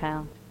from our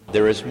pal.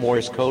 There is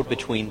Morse code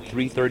between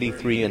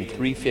 333 and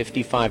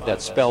 355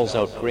 that spells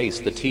out Grace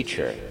the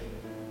teacher.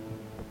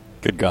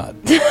 Good God.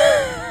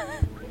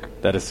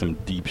 That is some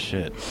deep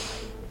shit.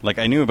 Like,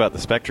 I knew about the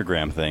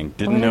spectrogram thing.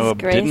 Didn't What know is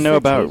Grace didn't know the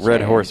about Red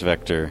teacher? Horse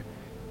Vector.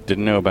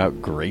 Didn't know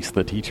about Grace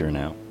the teacher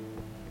now.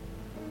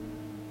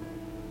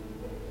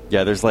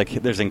 Yeah, there's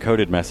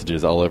encoded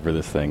messages all over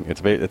this thing.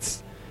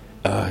 It's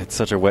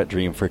such a wet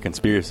dream for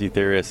conspiracy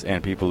theorists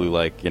and people who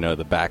like, the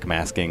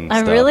backmasking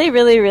I'm stuff. really,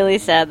 really, really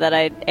sad that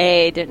I,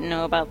 A, didn't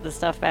know about this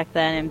stuff back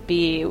then, and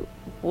B,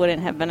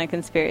 wouldn't have been a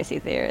conspiracy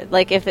theorist.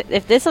 Like,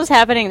 if this was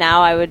happening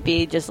now, I would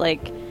be just,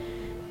 like,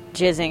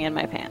 jizzing in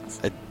my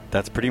pants.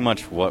 That's pretty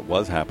much what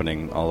was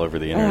happening all over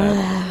the internet.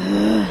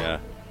 Yeah.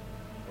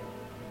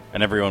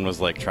 And everyone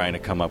was like trying to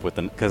come up with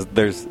because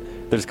there's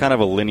kind of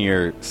a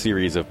linear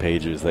series of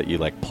pages that you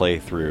like play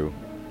through.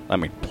 I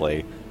mean,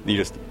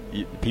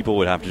 people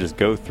would have to just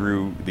go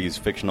through these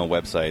fictional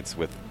websites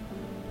with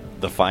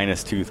the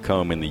finest tooth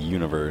comb in the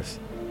universe.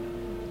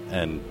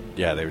 And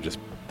yeah,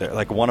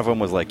 like one of them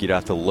was like you'd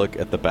have to look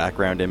at the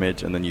background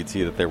image and then you'd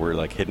see that there were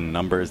like hidden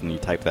numbers and you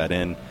type that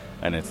in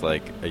and it's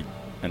like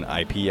an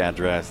IP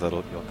address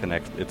you'll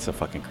connect. It's a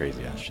fucking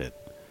crazy ass shit.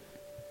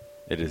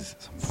 It is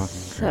some fucking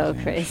So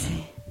crazy.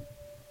 crazy.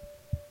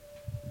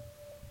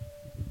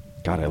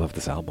 God, I love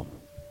this album.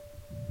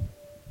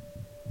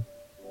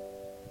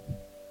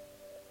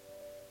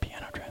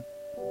 Piano Trent.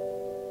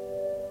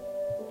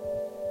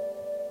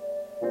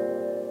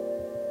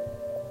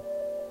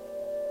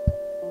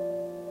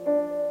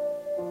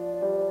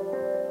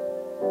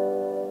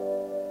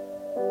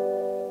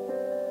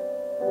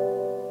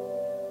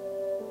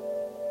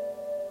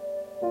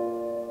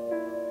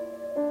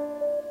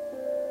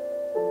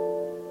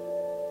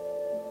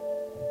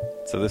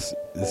 So this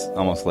is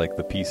almost like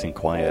the peace and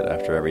quiet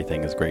after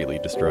everything is greatly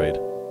destroyed.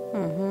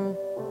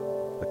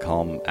 Mm-hmm. The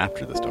calm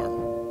after the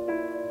storm.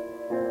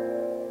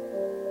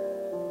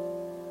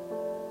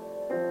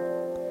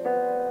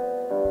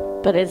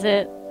 But is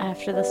it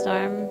after the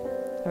storm,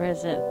 or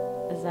is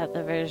that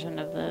the version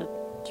of the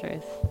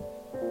truth?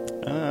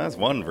 That's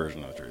one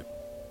version of the truth.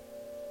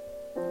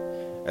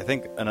 I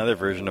think another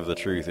version of the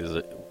truth is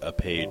a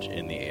page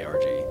in the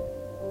ARG.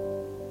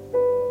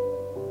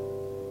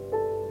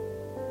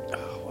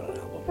 Oh, what an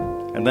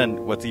album! And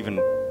then what's even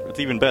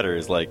better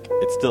is like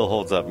it still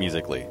holds up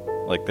musically.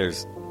 Like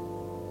there's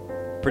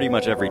pretty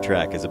much every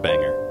track is a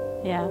banger.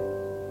 Yeah.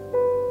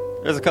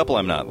 There's a couple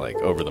I'm not like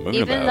over the moon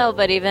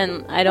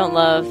Even I don't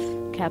love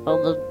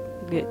capital.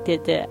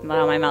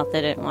 Wow, my mouth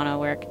didn't want to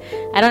work.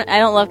 I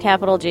don't love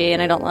capital G,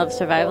 and I don't love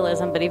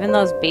survivalism. But even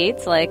those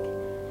beats, like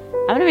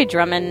I'm gonna be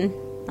drumming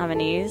on my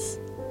knees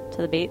to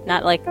the beat,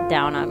 not like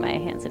down on my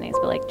hands and knees,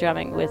 but like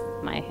drumming with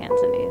my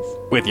hands and knees.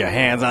 With your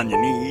hands on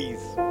your knees.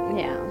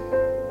 Yeah.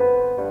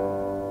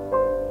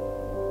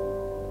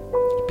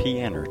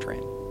 Piano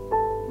train.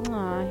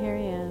 Aw, here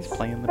he is.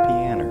 Playing the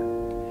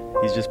piano.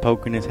 He's just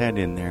poking his head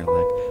in there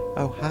like,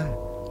 "Oh hi,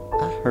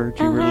 I heard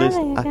you were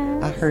listening.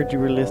 I heard you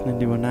were listening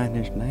to a Nine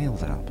Inch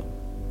Nails album.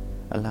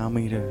 Allow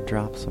me to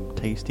drop some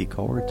tasty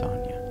chords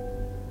on you.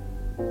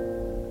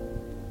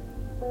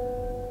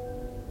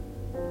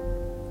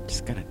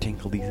 Just gonna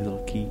tinkle these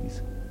little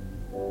keys.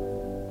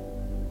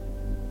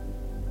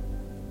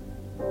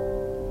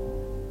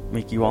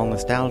 Make you all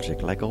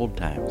nostalgic like old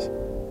times,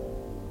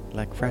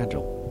 like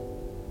Fragile."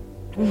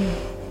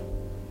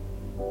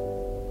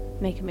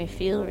 Making me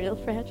feel real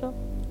fragile.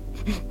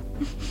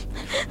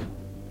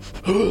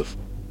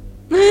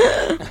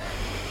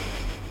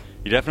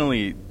 You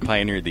definitely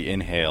pioneered the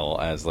inhale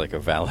as like a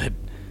valid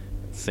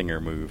singer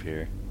move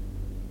here.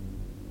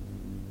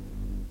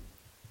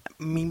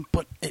 I mean,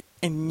 put it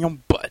in your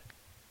butt.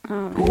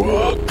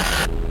 Oh,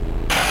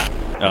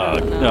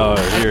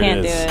 Here can't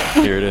it is. do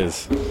it. Here it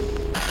is.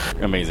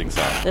 Amazing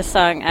song. This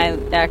song, I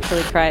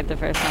actually cried the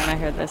first time I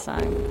heard this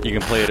song. You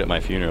can play it at my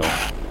funeral.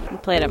 I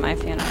played at my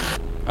funeral.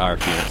 Our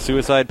funeral.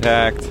 Suicide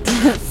Pact.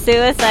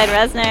 Suicide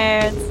Res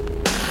Nerds.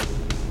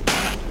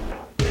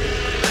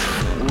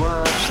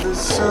 Watch the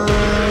sun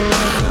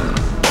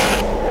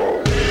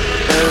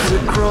as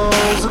it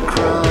crawls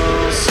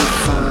across the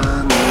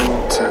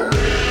final time,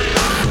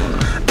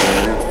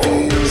 and it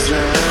feels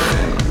like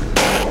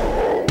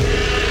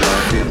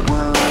it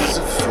was a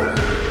friend.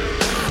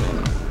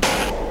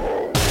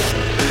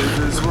 If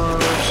it's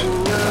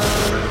watching us,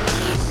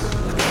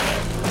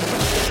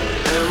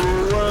 and the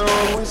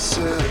world we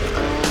set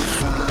on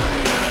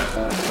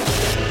fire,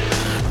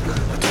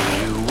 do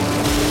you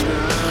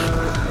wonder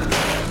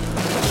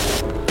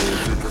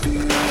if it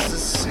feels the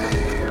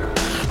same?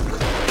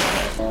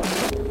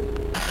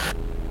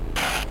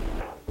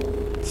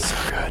 So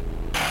good.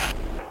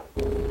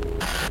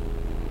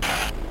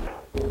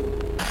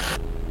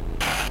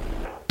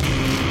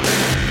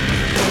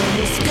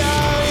 The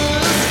sky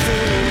is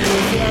filled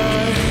with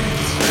light.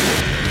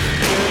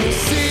 Can you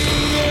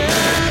see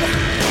it?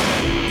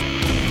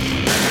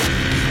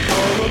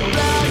 All the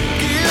black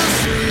is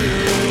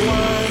really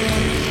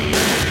white.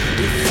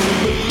 If you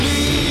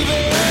believe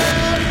it,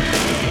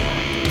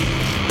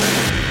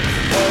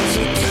 as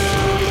you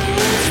turn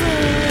this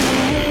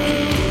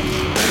round,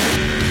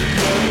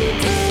 when you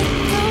take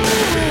the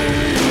way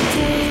you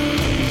take,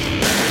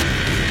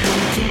 you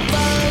can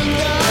find a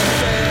better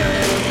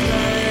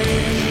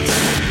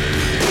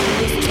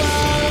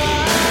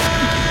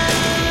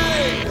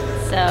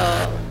place.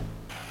 So,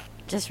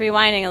 just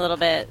rewinding a little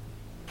bit.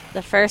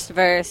 The first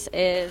verse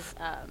is,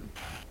 oh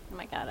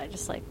my god, I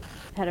just like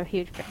had a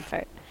huge brain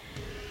fart.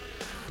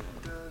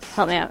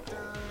 Help me out.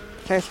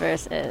 First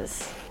verse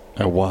is,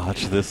 I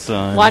watch the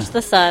sun. watch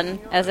the sun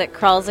as it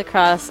crawls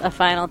across a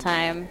final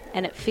time,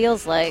 and it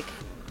feels like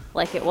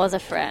it was a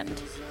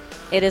friend.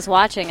 It is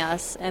watching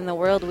us and the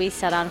world we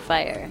set on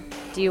fire.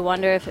 Do you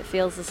wonder if it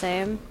feels the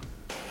same?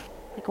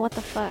 Like, what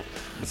the fuck?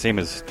 The same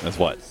as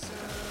what?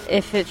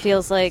 If it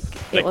feels like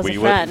it was we a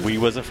friend. we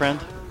was a friend?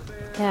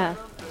 Yeah.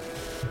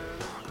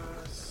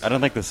 I don't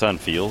think the sun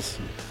feels.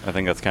 I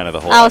think that's kind of the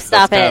whole. Oh,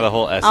 stop that's kind it. of the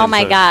whole essence. Oh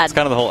my God. It's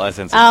kind of the whole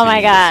essence. Of Oh my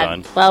being the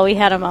god. sun. Well, we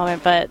had a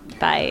moment, but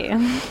bye.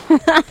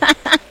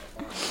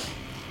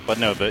 But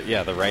no,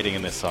 the writing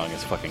in this song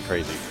is fucking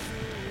crazy.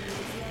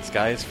 The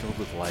sky is filled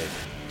with light.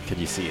 Can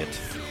you see it?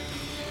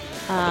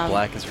 The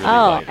black is really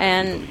light.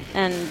 and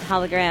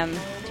hologram.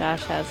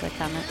 Josh has a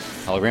comment.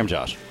 Hologram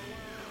Josh.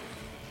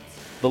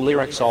 The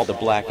lyrics "all the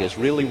black is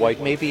really white"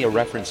 may be a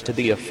reference to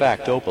the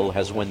effect opal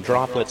has when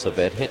droplets of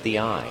it hit the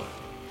eye.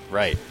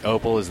 Right.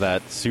 Opal is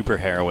that super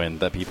heroin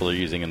that people are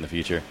using in the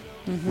future.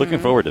 Looking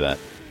forward to that.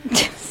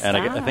 And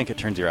I think it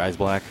turns your eyes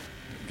black.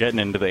 Getting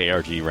into the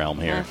ARG realm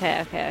here.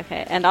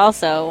 Okay. And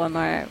also one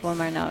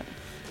more note.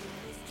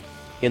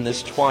 In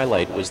This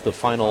Twilight was the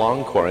final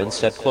encore and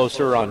set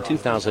closer on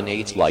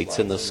 2008's Lights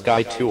in the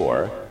Sky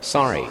tour.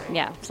 Sorry.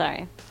 Yeah,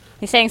 sorry.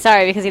 He's saying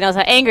sorry because he knows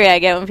how angry I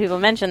get when people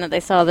mention that they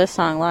saw this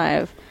song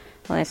live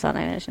when they saw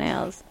Nine Inch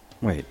Nails.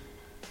 Wait.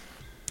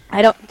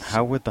 I don't.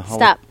 How would the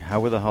Stop. How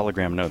would the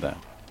hologram know that?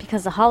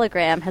 Because the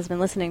hologram has been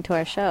listening to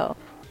our show.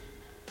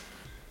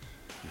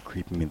 You're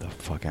creeping me the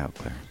fuck out,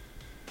 Claire.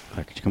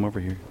 Claire, could you come over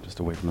here, just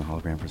away from the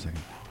hologram for a second?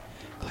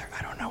 Claire,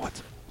 I don't know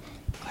what's.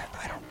 Claire,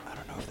 I don't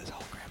know if this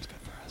hologram's good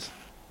for us.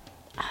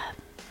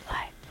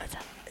 Why? What's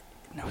up? It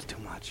knows too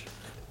much.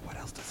 What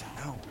else does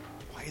it know?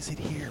 Why is it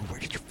here? Where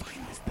did you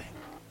find this thing?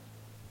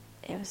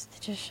 It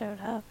just showed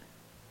up.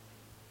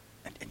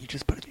 And you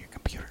just put it in your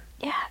computer.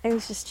 Yeah, I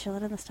was just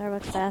chilling in the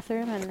Starbucks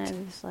bathroom, and I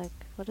was like,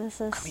 "What is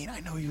this?" I mean, I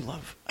know you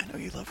love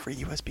free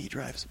USB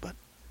drives, but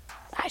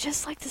I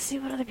just like to see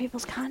what other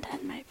people's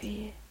content might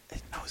be.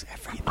 it knows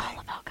everything. I'm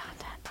all about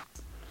content.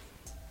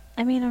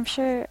 I mean, I'm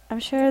sure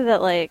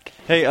that, like...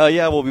 Hey,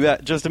 yeah, we'll be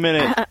back. Just a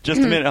minute.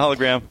 Just a minute,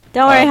 hologram.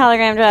 Don't worry,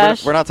 hologram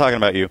Josh. We're not talking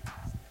about you.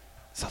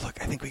 So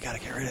look, I think we gotta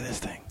get rid of this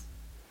thing.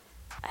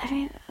 I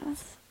mean, I don't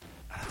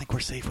think we're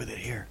safe with it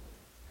here.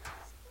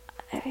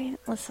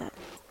 listen.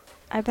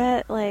 I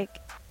bet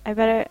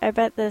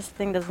this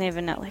thing doesn't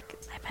even know, like,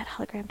 I bet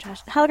hologram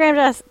Josh... Hologram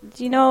Josh,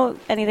 do you know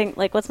anything,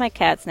 like, what's my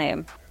cat's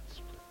name?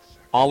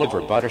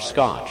 Oliver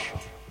Butterscotch.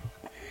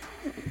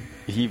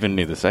 He even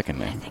knew the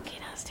second I name. think he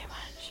knows too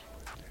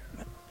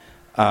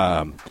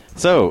much.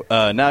 So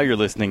now you're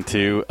listening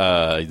to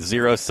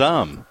Zero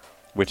Sum,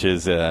 which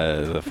is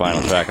the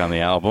final track on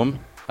the album.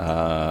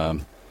 I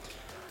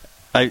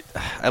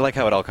like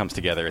how it all comes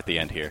together at the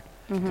end here,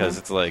 because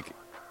it's like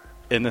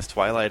In This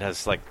Twilight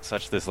has like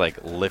such this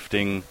like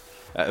lifting.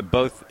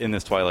 Both In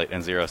This Twilight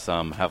and Zero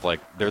Sum have like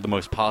they're the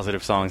most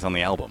positive songs on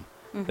the album.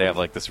 They have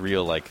like this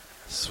real like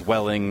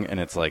swelling, and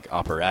it's like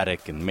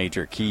operatic and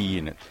major key,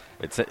 and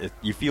it's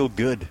you feel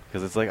good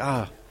because it's like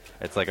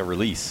it's like a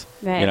release,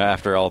 Right. you know,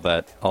 after all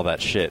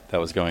that shit that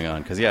was going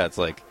on. Because yeah, it's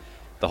like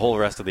the whole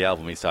rest of the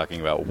album he's talking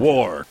about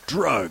war,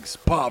 drugs,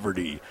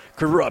 poverty,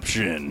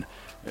 corruption,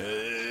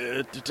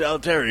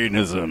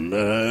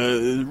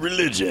 totalitarianism,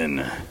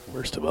 religion,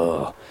 worst of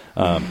all.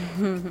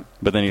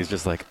 But then he's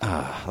just like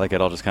like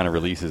it all just kind of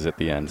releases at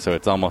the end. So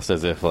it's almost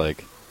as if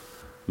like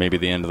maybe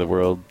the end of the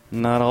world,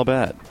 not all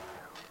bad.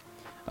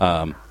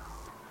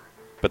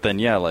 But then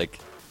yeah, like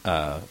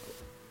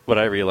what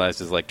I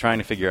realized is like trying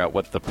to figure out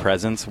what the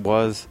presence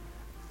was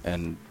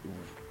and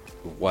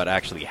what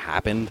actually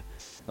happened.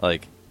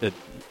 Like,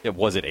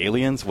 was it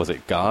aliens? Was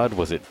it God?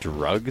 Was it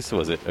drugs?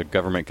 Was it a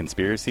government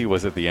conspiracy?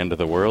 Was it the end of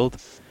the world?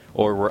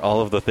 Or were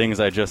all of the things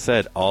I just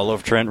said all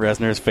of Trent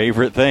Reznor's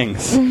favorite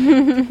things?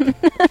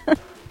 I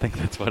think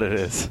that's what it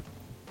is.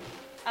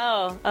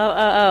 Oh.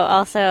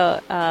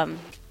 Also,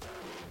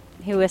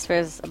 he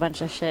whispers a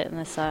bunch of shit in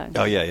this song.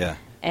 Oh, yeah.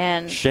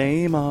 And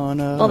Shame on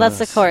us. well, that's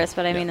the chorus,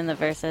 but I mean Yeah. in the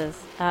verses.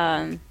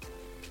 Well,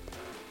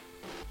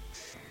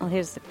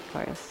 here's the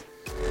chorus.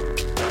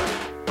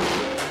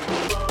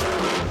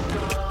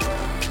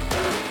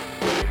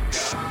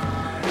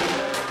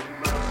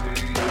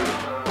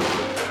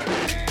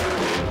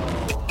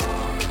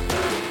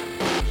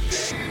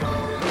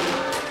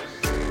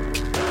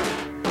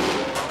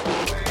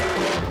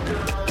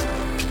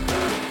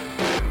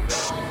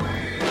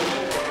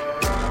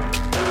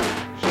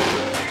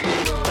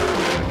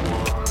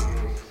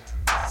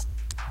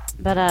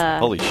 But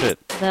Holy shit.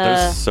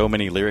 There's so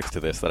many lyrics to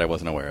this that I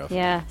wasn't aware of.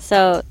 yeah.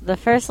 So the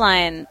first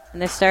line,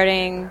 they're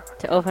starting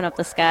to open up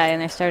the sky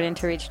and they're starting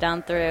to reach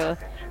down through,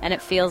 and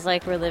it feels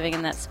like we're living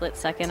in that split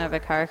second of a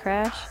car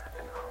crash.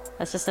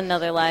 That's just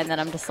another line that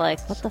I'm just like,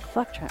 what the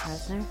fuck, Trent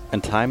Reznor?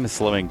 And time is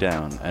slowing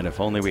down, and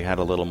if only we had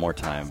a little more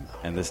time,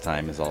 and this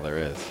time is all there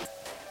is.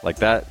 Like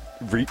that,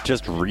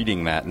 just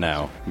reading that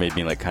now made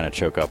me like kind of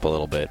choke up a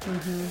little bit.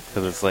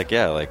 Because it's like,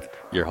 yeah, like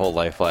your whole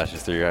life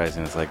flashes through your eyes,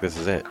 and it's like, this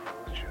is it.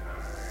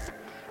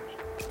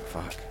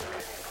 Fuck.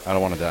 I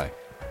don't want to die.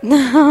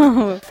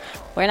 No,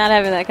 we're not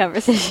having that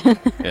conversation.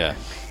 Yeah.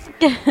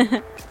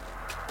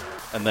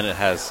 And then it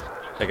has,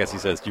 I guess he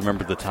says, do you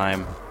remember the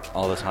time,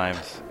 all the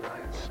times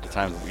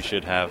that we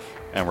should have,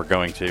 and we're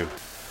going to?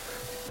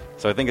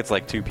 So I think it's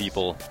like two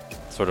people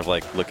sort of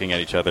like looking at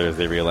each other as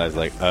they realize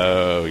like,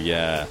 oh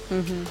yeah,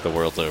 the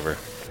world's over.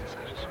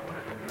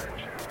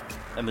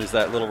 And there's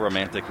that little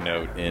romantic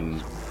note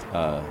in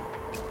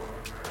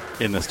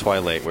This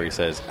Twilight where he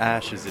says,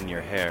 ashes in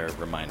your hair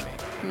remind me.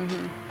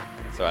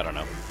 So I don't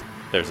know.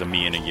 There's a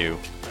me and a you.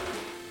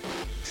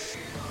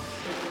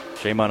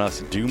 Shame on us,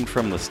 doomed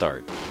from the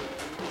start.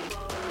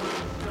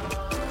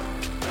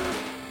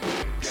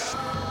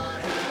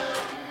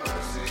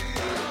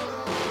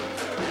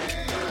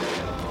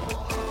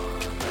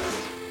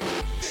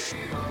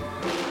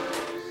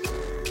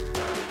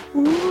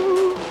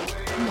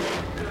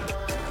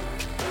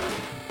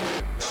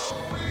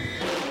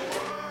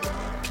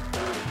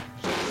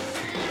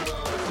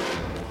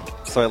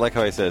 So I like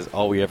how he says,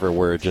 all we ever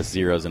were just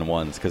zeros and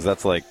ones, because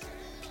that's like,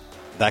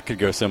 that could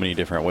go so many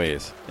different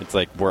ways. It's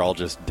like we're all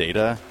just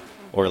data,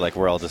 or like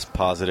we're all just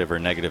positive or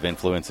negative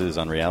influences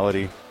on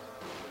reality,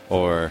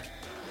 or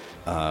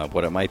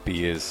what it might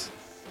be is,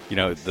 you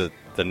know, the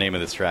name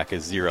of this track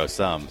is Zero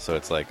Sum, so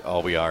it's like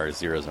all we are is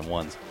zeros and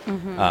ones.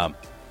 But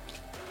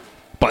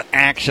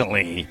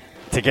actually,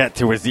 to get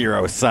to a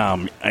zero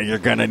sum, you're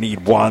going to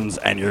need ones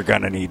and you're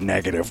going to need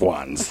negative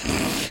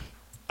ones.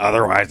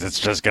 Otherwise, it's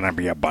just going to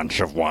be a bunch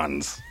of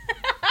ones.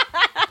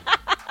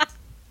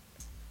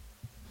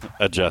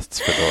 Adjusts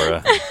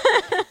Fedora.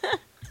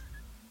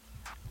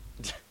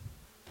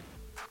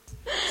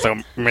 So,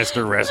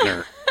 Mr.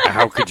 Reznor,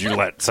 how could you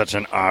let such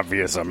an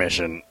obvious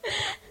omission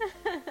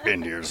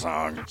into your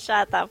song?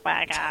 Shut the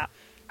fuck up.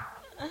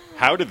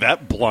 How did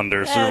that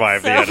blunder That's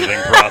survive the so-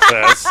 editing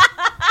process?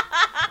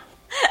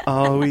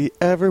 All we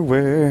ever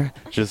were,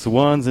 just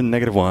ones and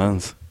negative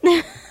ones.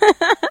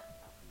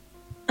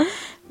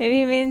 Maybe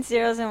he means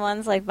zeros and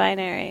ones like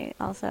binary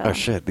also. Oh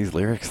shit, these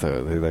lyrics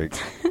though,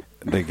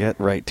 they get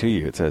right to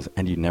you. It says,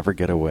 and you never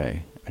get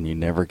away, and you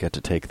never get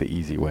to take the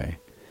easy way.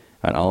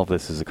 And all of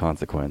this is a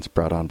consequence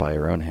brought on by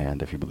your own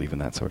hand if you believe in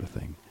that sort of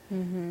thing.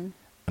 Mm-hmm.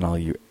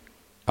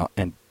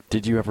 And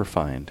did you ever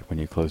find, when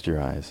you closed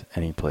your eyes,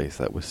 any place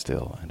that was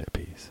still and at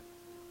peace?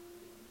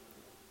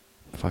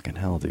 Fucking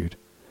hell, dude.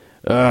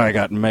 I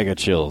got mega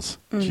chills.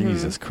 Mm-hmm.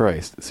 Jesus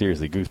Christ.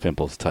 Seriously, goose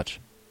pimples, touch.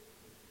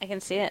 I can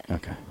see it.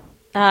 Okay.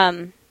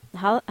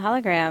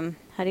 Hologram,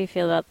 how do you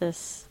feel about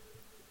this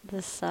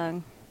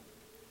song?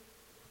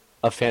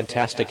 A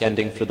fantastic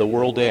ending for the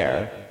world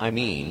air. I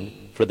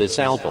mean, for this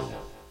album.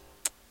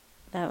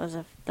 That was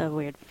the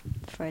weird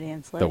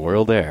Freudian slip. The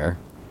world air.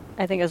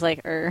 I think it was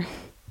like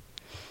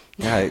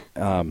Yeah.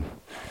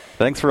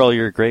 Thanks for all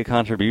your great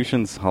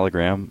contributions,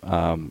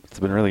 Hologram. It's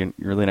been really,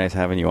 really nice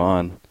having you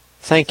on.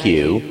 Thank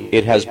you.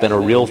 It has been a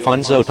real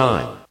funzo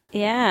time.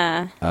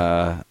 Yeah.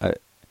 I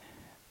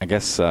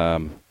guess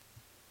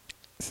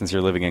since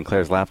you're living in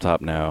Claire's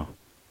laptop now,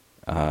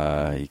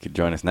 you could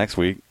join us next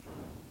week.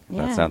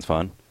 Yeah. That sounds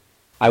fun.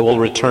 I will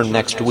return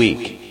next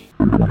week.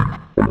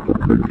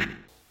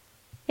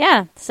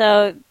 Yeah,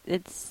 so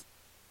it's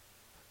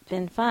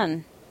been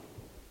fun.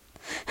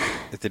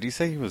 Did he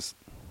say he was...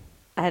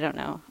 I don't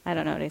know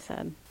what he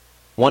said.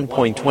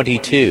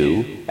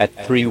 1.22 at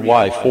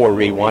 3Y4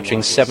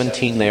 rewatching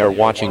 17. They are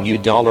watching you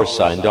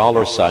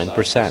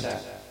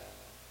 $%%.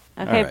 Okay,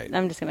 All right.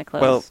 I'm just going to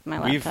close my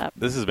laptop.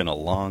 This has been a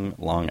long,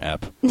 long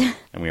ep,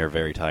 and we are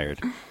very tired,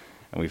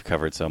 and we've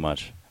covered so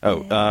much.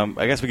 I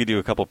guess we could do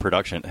a couple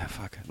production.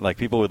 Fuck, like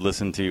people would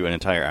listen to an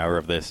entire hour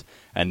of this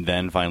and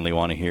then finally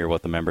want to hear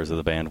what the members of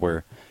the band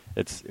were.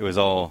 It was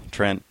all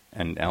Trent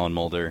and Alan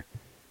Moulder,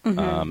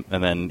 and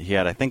then he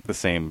had, I think, the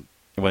same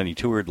when he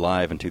toured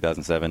live in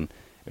 2007.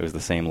 It was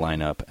the same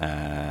lineup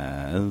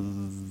as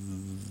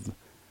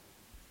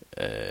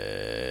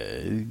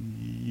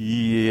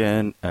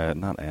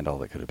not And All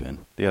That Could Have Been,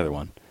 the other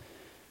one,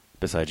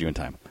 Beside You in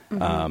Time.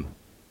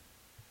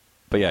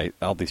 But yeah,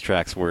 all these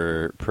tracks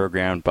were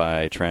programmed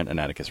by Trent and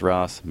Atticus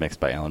Ross,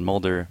 mixed by Alan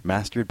Moulder,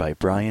 mastered by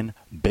Brian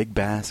Big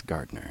Bass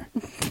Gardner,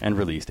 and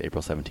released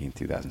April 17th,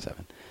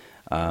 2007.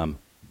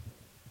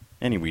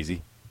 Any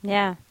Wheezy.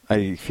 Yeah.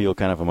 I feel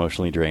kind of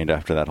emotionally drained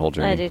after that whole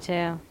journey. I do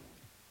too.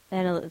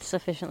 And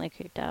sufficiently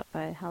creeped out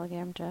by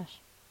Hologram Josh.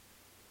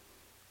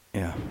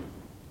 Yeah.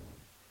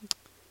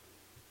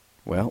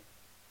 Well.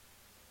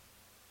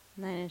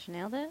 9 Inch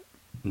nailed it?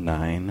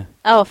 9.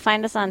 Oh,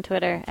 find us on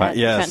Twitter at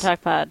yes. Trent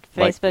Talk Pod.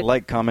 Facebook.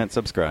 Like, comment,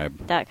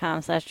 subscribe.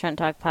 .com/Trent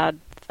Talk Pod.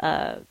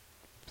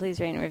 Please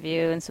rate and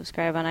review and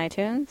subscribe on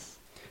iTunes.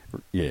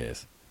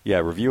 Yes. Yeah,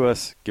 review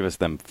us. Give us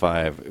them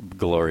 5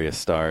 glorious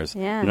stars.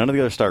 Yeah. None of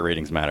the other star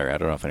ratings matter. I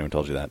don't know if anyone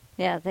told you that.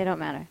 Yeah, they don't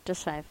matter.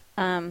 Just 5.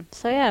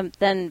 So yeah,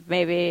 then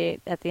maybe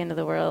at the end of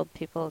the world,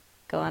 people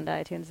go onto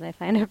iTunes and they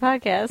find our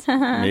podcast.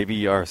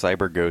 Maybe our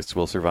cyber ghosts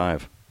will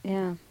survive.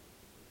 Yeah.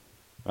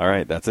 All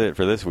right, that's it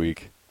for this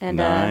week. And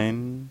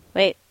 9.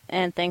 Wait,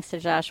 and thanks to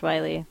Josh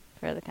Wiley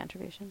for the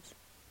contributions.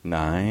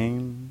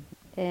 9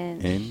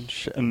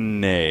 inch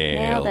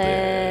Nailed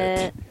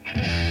it.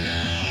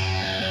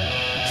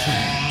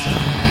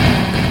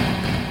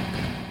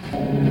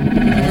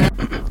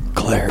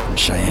 Claire and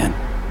Cheyenne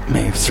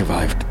may have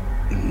survived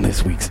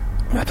this week's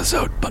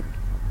episode, but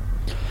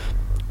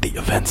the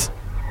events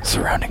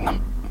surrounding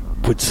them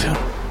would soon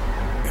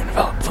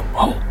envelop them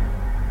all.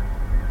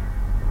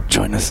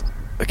 Join us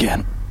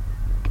again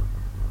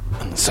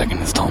in the second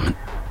installment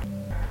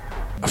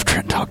of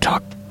Trent Talk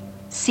Talk.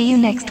 See you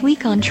next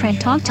week on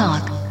Trent Talk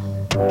Talk,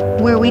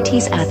 where we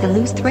tease out the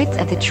loose threads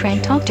of the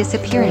Trent Talk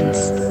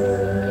disappearance.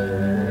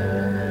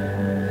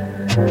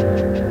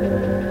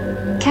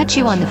 Catch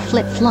you on the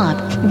flip-flop,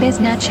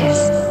 biznatches.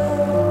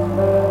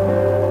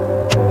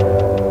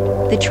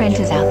 The Trent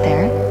is out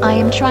there, I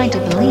am trying to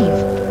believe.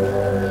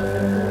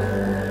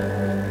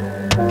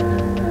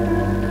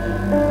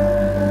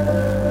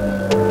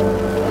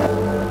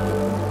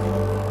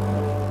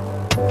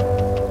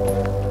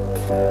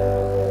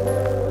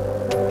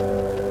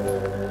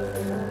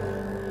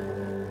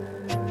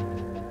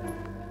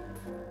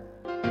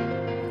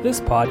 This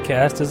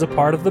podcast is a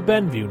part of the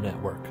Benview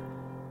Network.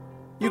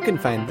 You can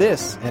find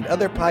this and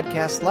other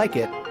podcasts like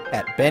it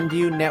at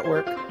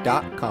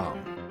BenviewNetwork.com.